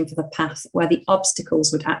be looking for the path where the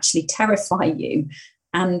obstacles would actually terrify you.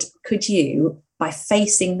 And could you, by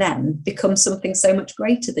facing them, become something so much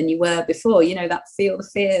greater than you were before? You know, that feel the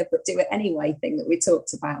fear, but do it anyway thing that we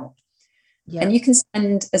talked about. Yeah. And you can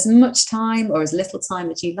spend as much time or as little time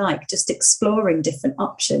as you like just exploring different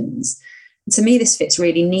options. And to me, this fits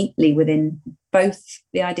really neatly within both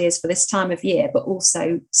the ideas for this time of year, but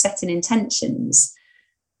also setting intentions.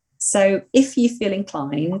 So if you feel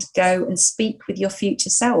inclined, go and speak with your future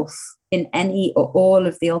self in any or all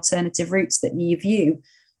of the alternative routes that you view.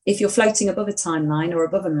 If you're floating above a timeline or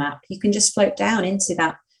above a map, you can just float down into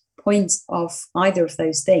that point of either of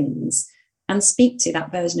those things and speak to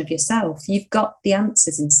that version of yourself. You've got the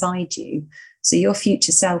answers inside you. So your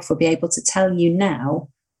future self will be able to tell you now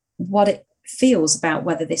what it feels about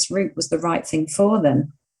whether this route was the right thing for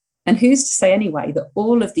them. And who's to say anyway that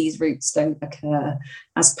all of these routes don't occur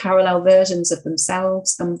as parallel versions of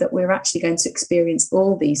themselves and that we're actually going to experience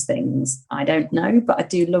all these things? I don't know, but I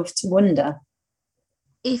do love to wonder.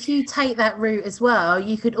 If you take that route as well,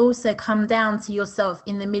 you could also come down to yourself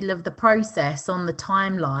in the middle of the process on the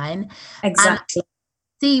timeline. Exactly. And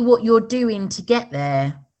see what you're doing to get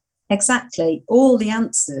there. Exactly. All the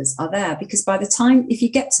answers are there, because by the time, if you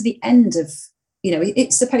get to the end of, you know,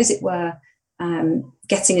 suppose it were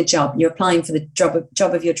getting a job, you're applying for the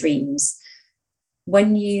job of your dreams.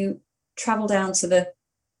 When you travel down to the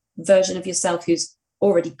version of yourself who's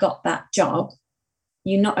already got that job,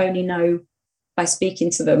 you not only know by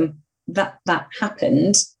speaking to them that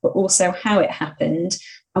happened, but also how it happened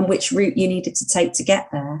and which route you needed to take to get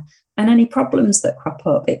there, and any problems that crop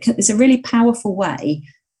up. It's a really powerful way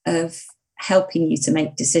of helping you to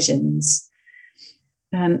make decisions.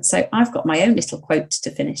 So I've got my own little quote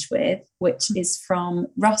to finish with, which is from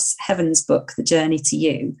Ross Heaven's book, The Journey to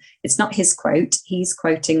You. It's not his quote. He's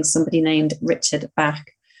quoting somebody named Richard Bach,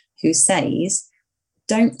 who says,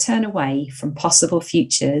 "Don't turn away from possible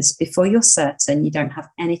futures before you're certain you don't have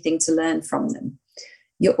anything to learn from them.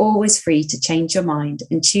 You're always free to change your mind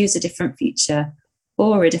and choose a different future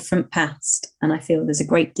or a different past." And I feel there's a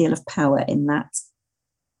great deal of power in that.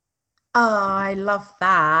 Oh, I love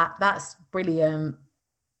that. That's brilliant.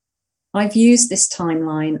 I've used this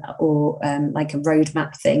timeline or like a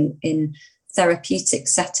roadmap thing in therapeutic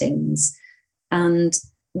settings. And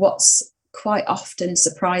what's quite often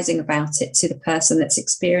surprising about it to the person that's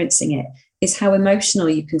experiencing it is how emotional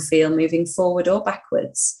you can feel moving forward or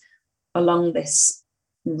backwards along this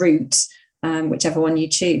route, whichever one you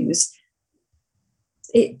choose.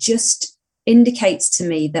 It just indicates to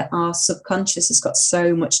me that our subconscious has got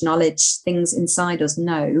so much knowledge, things inside us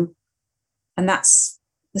know, and that's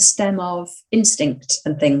the stem of instinct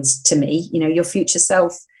and things to me. You know, your future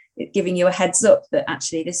self giving you a heads up that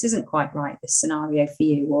actually this isn't quite right, this scenario for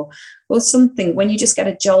you, or something. When you just get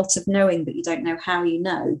a jolt of knowing but you don't know how you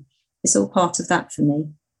know, it's all part of that for me.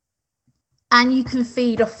 And you can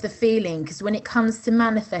feed off the feeling, because when it comes to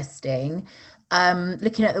manifesting,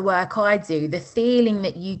 looking at the work I do, the feeling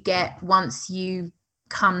that you get once you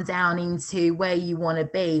come down into where you want to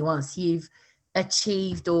be, once you've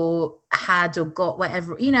achieved or had or got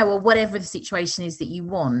whatever, you know, or whatever the situation is that you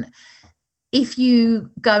want, if you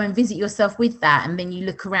go and visit yourself with that, and then you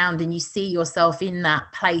look around and you see yourself in that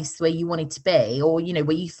place where you wanted to be, or, you know,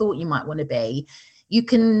 where you thought you might want to be, you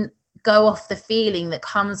can go off the feeling that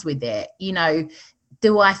comes with it. You know,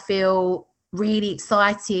 do I feel really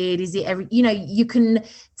excited? Is it every, you know, you can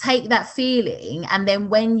take that feeling, and then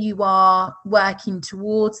when you are working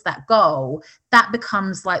towards that goal, that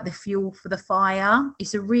becomes like the fuel for the fire.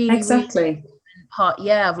 It's a really important part,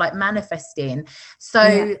 of like manifesting.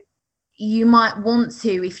 So you might want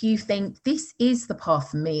to, if you think this is the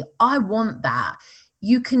path for me, I want that,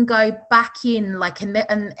 you can go back in like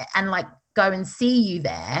and like go and see you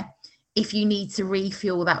there if you need to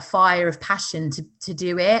refuel that fire of passion to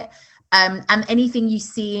do it. And anything you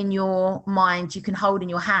see in your mind, you can hold in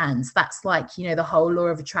your hands. That's like, you know, the whole law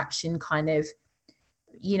of attraction kind of,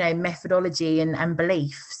 you know, methodology and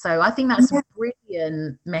belief. So I think that's a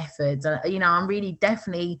brilliant method. You know, I'm really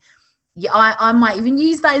definitely, I might even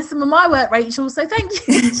use that in some of my work, Rachel. So thank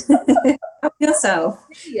you. Help yourself.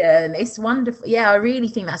 Yeah, it's wonderful. Yeah, I really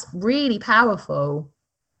think that's really powerful.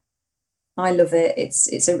 I love it. It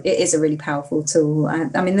is a really powerful tool.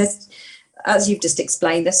 I mean, there's, as you've just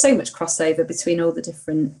explained, there's so much crossover between all the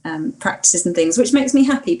different practices and things, which makes me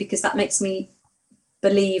happy, because that makes me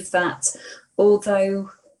believe that although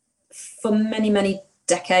for many, many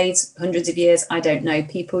decades, hundreds of years, I don't know,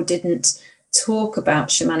 people didn't talk about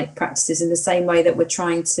shamanic practices in the same way that we're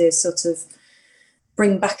trying to sort of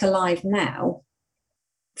bring back alive now,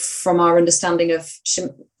 from our understanding of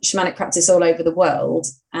shamanic practice all over the world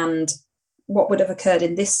and what would have occurred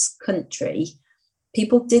in this country.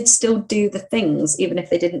 People did still do the things, even if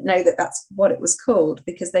they didn't know that that's what it was called,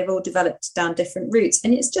 because they've all developed down different routes.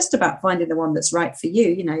 And it's just about finding the one that's right for you.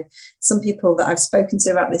 You know, some people that I've spoken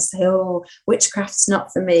to about this say, oh, witchcraft's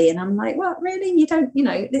not for me. And I'm like, well, really? You don't, you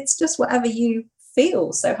know, it's just whatever you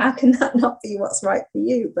feel. So how can that not be what's right for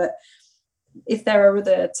you? But if there are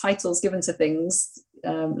other titles given to things,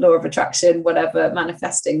 law of attraction, whatever,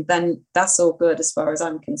 manifesting, then that's all good as far as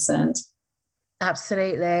I'm concerned.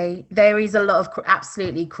 Absolutely. There is a lot of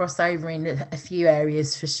absolutely crossover in a few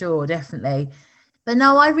areas for sure, definitely. But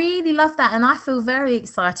no, I really love that. And I feel very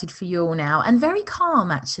excited for you all now, and very calm,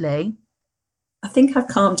 actually. I think I've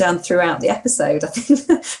calmed down throughout the episode. I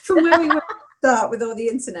think from where we were to start with all the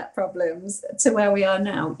internet problems to where we are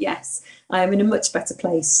now, yes, I am in a much better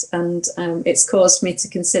place. And it's caused me to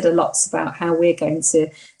consider lots about how we're going to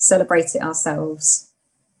celebrate it ourselves.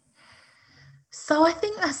 So I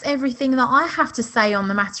think that's everything that I have to say on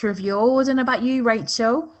the matter of Yule. I don't know about you,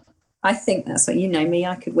 Rachel. I think that's what, you know me,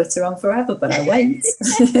 I could witter on forever, but I won't.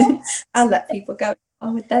 I'll let people go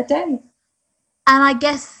on with their day. And I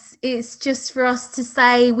guess it's just for us to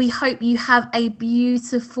say, we hope you have a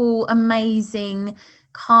beautiful, amazing,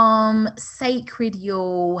 calm, sacred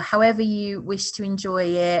Yule, however you wish to enjoy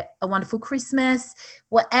it, a wonderful Christmas,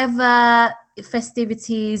 whatever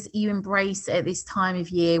festivities you embrace at this time of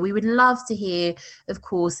year. We would love to hear, of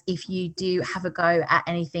course, if you do have a go at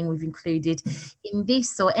anything we've included in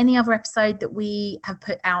this or any other episode that we have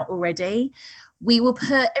put out already. We will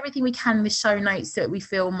put everything we can in the show notes that we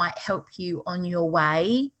feel might help you on your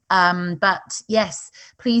way. But yes,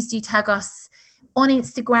 please do tag us on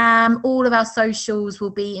Instagram. All of our socials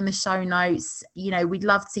will be in the show notes. You know, we'd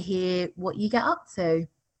love to hear what you get up to.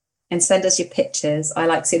 And send us your pictures. I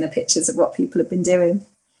like seeing the pictures of what people have been doing.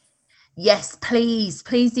 Yes, please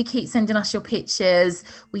do keep sending us your pictures.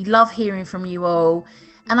 We love hearing from you all.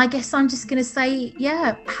 And I guess I'm just going to say,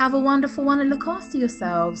 yeah, have a wonderful one and look after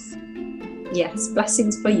yourselves. Yes,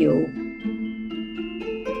 blessings for you all.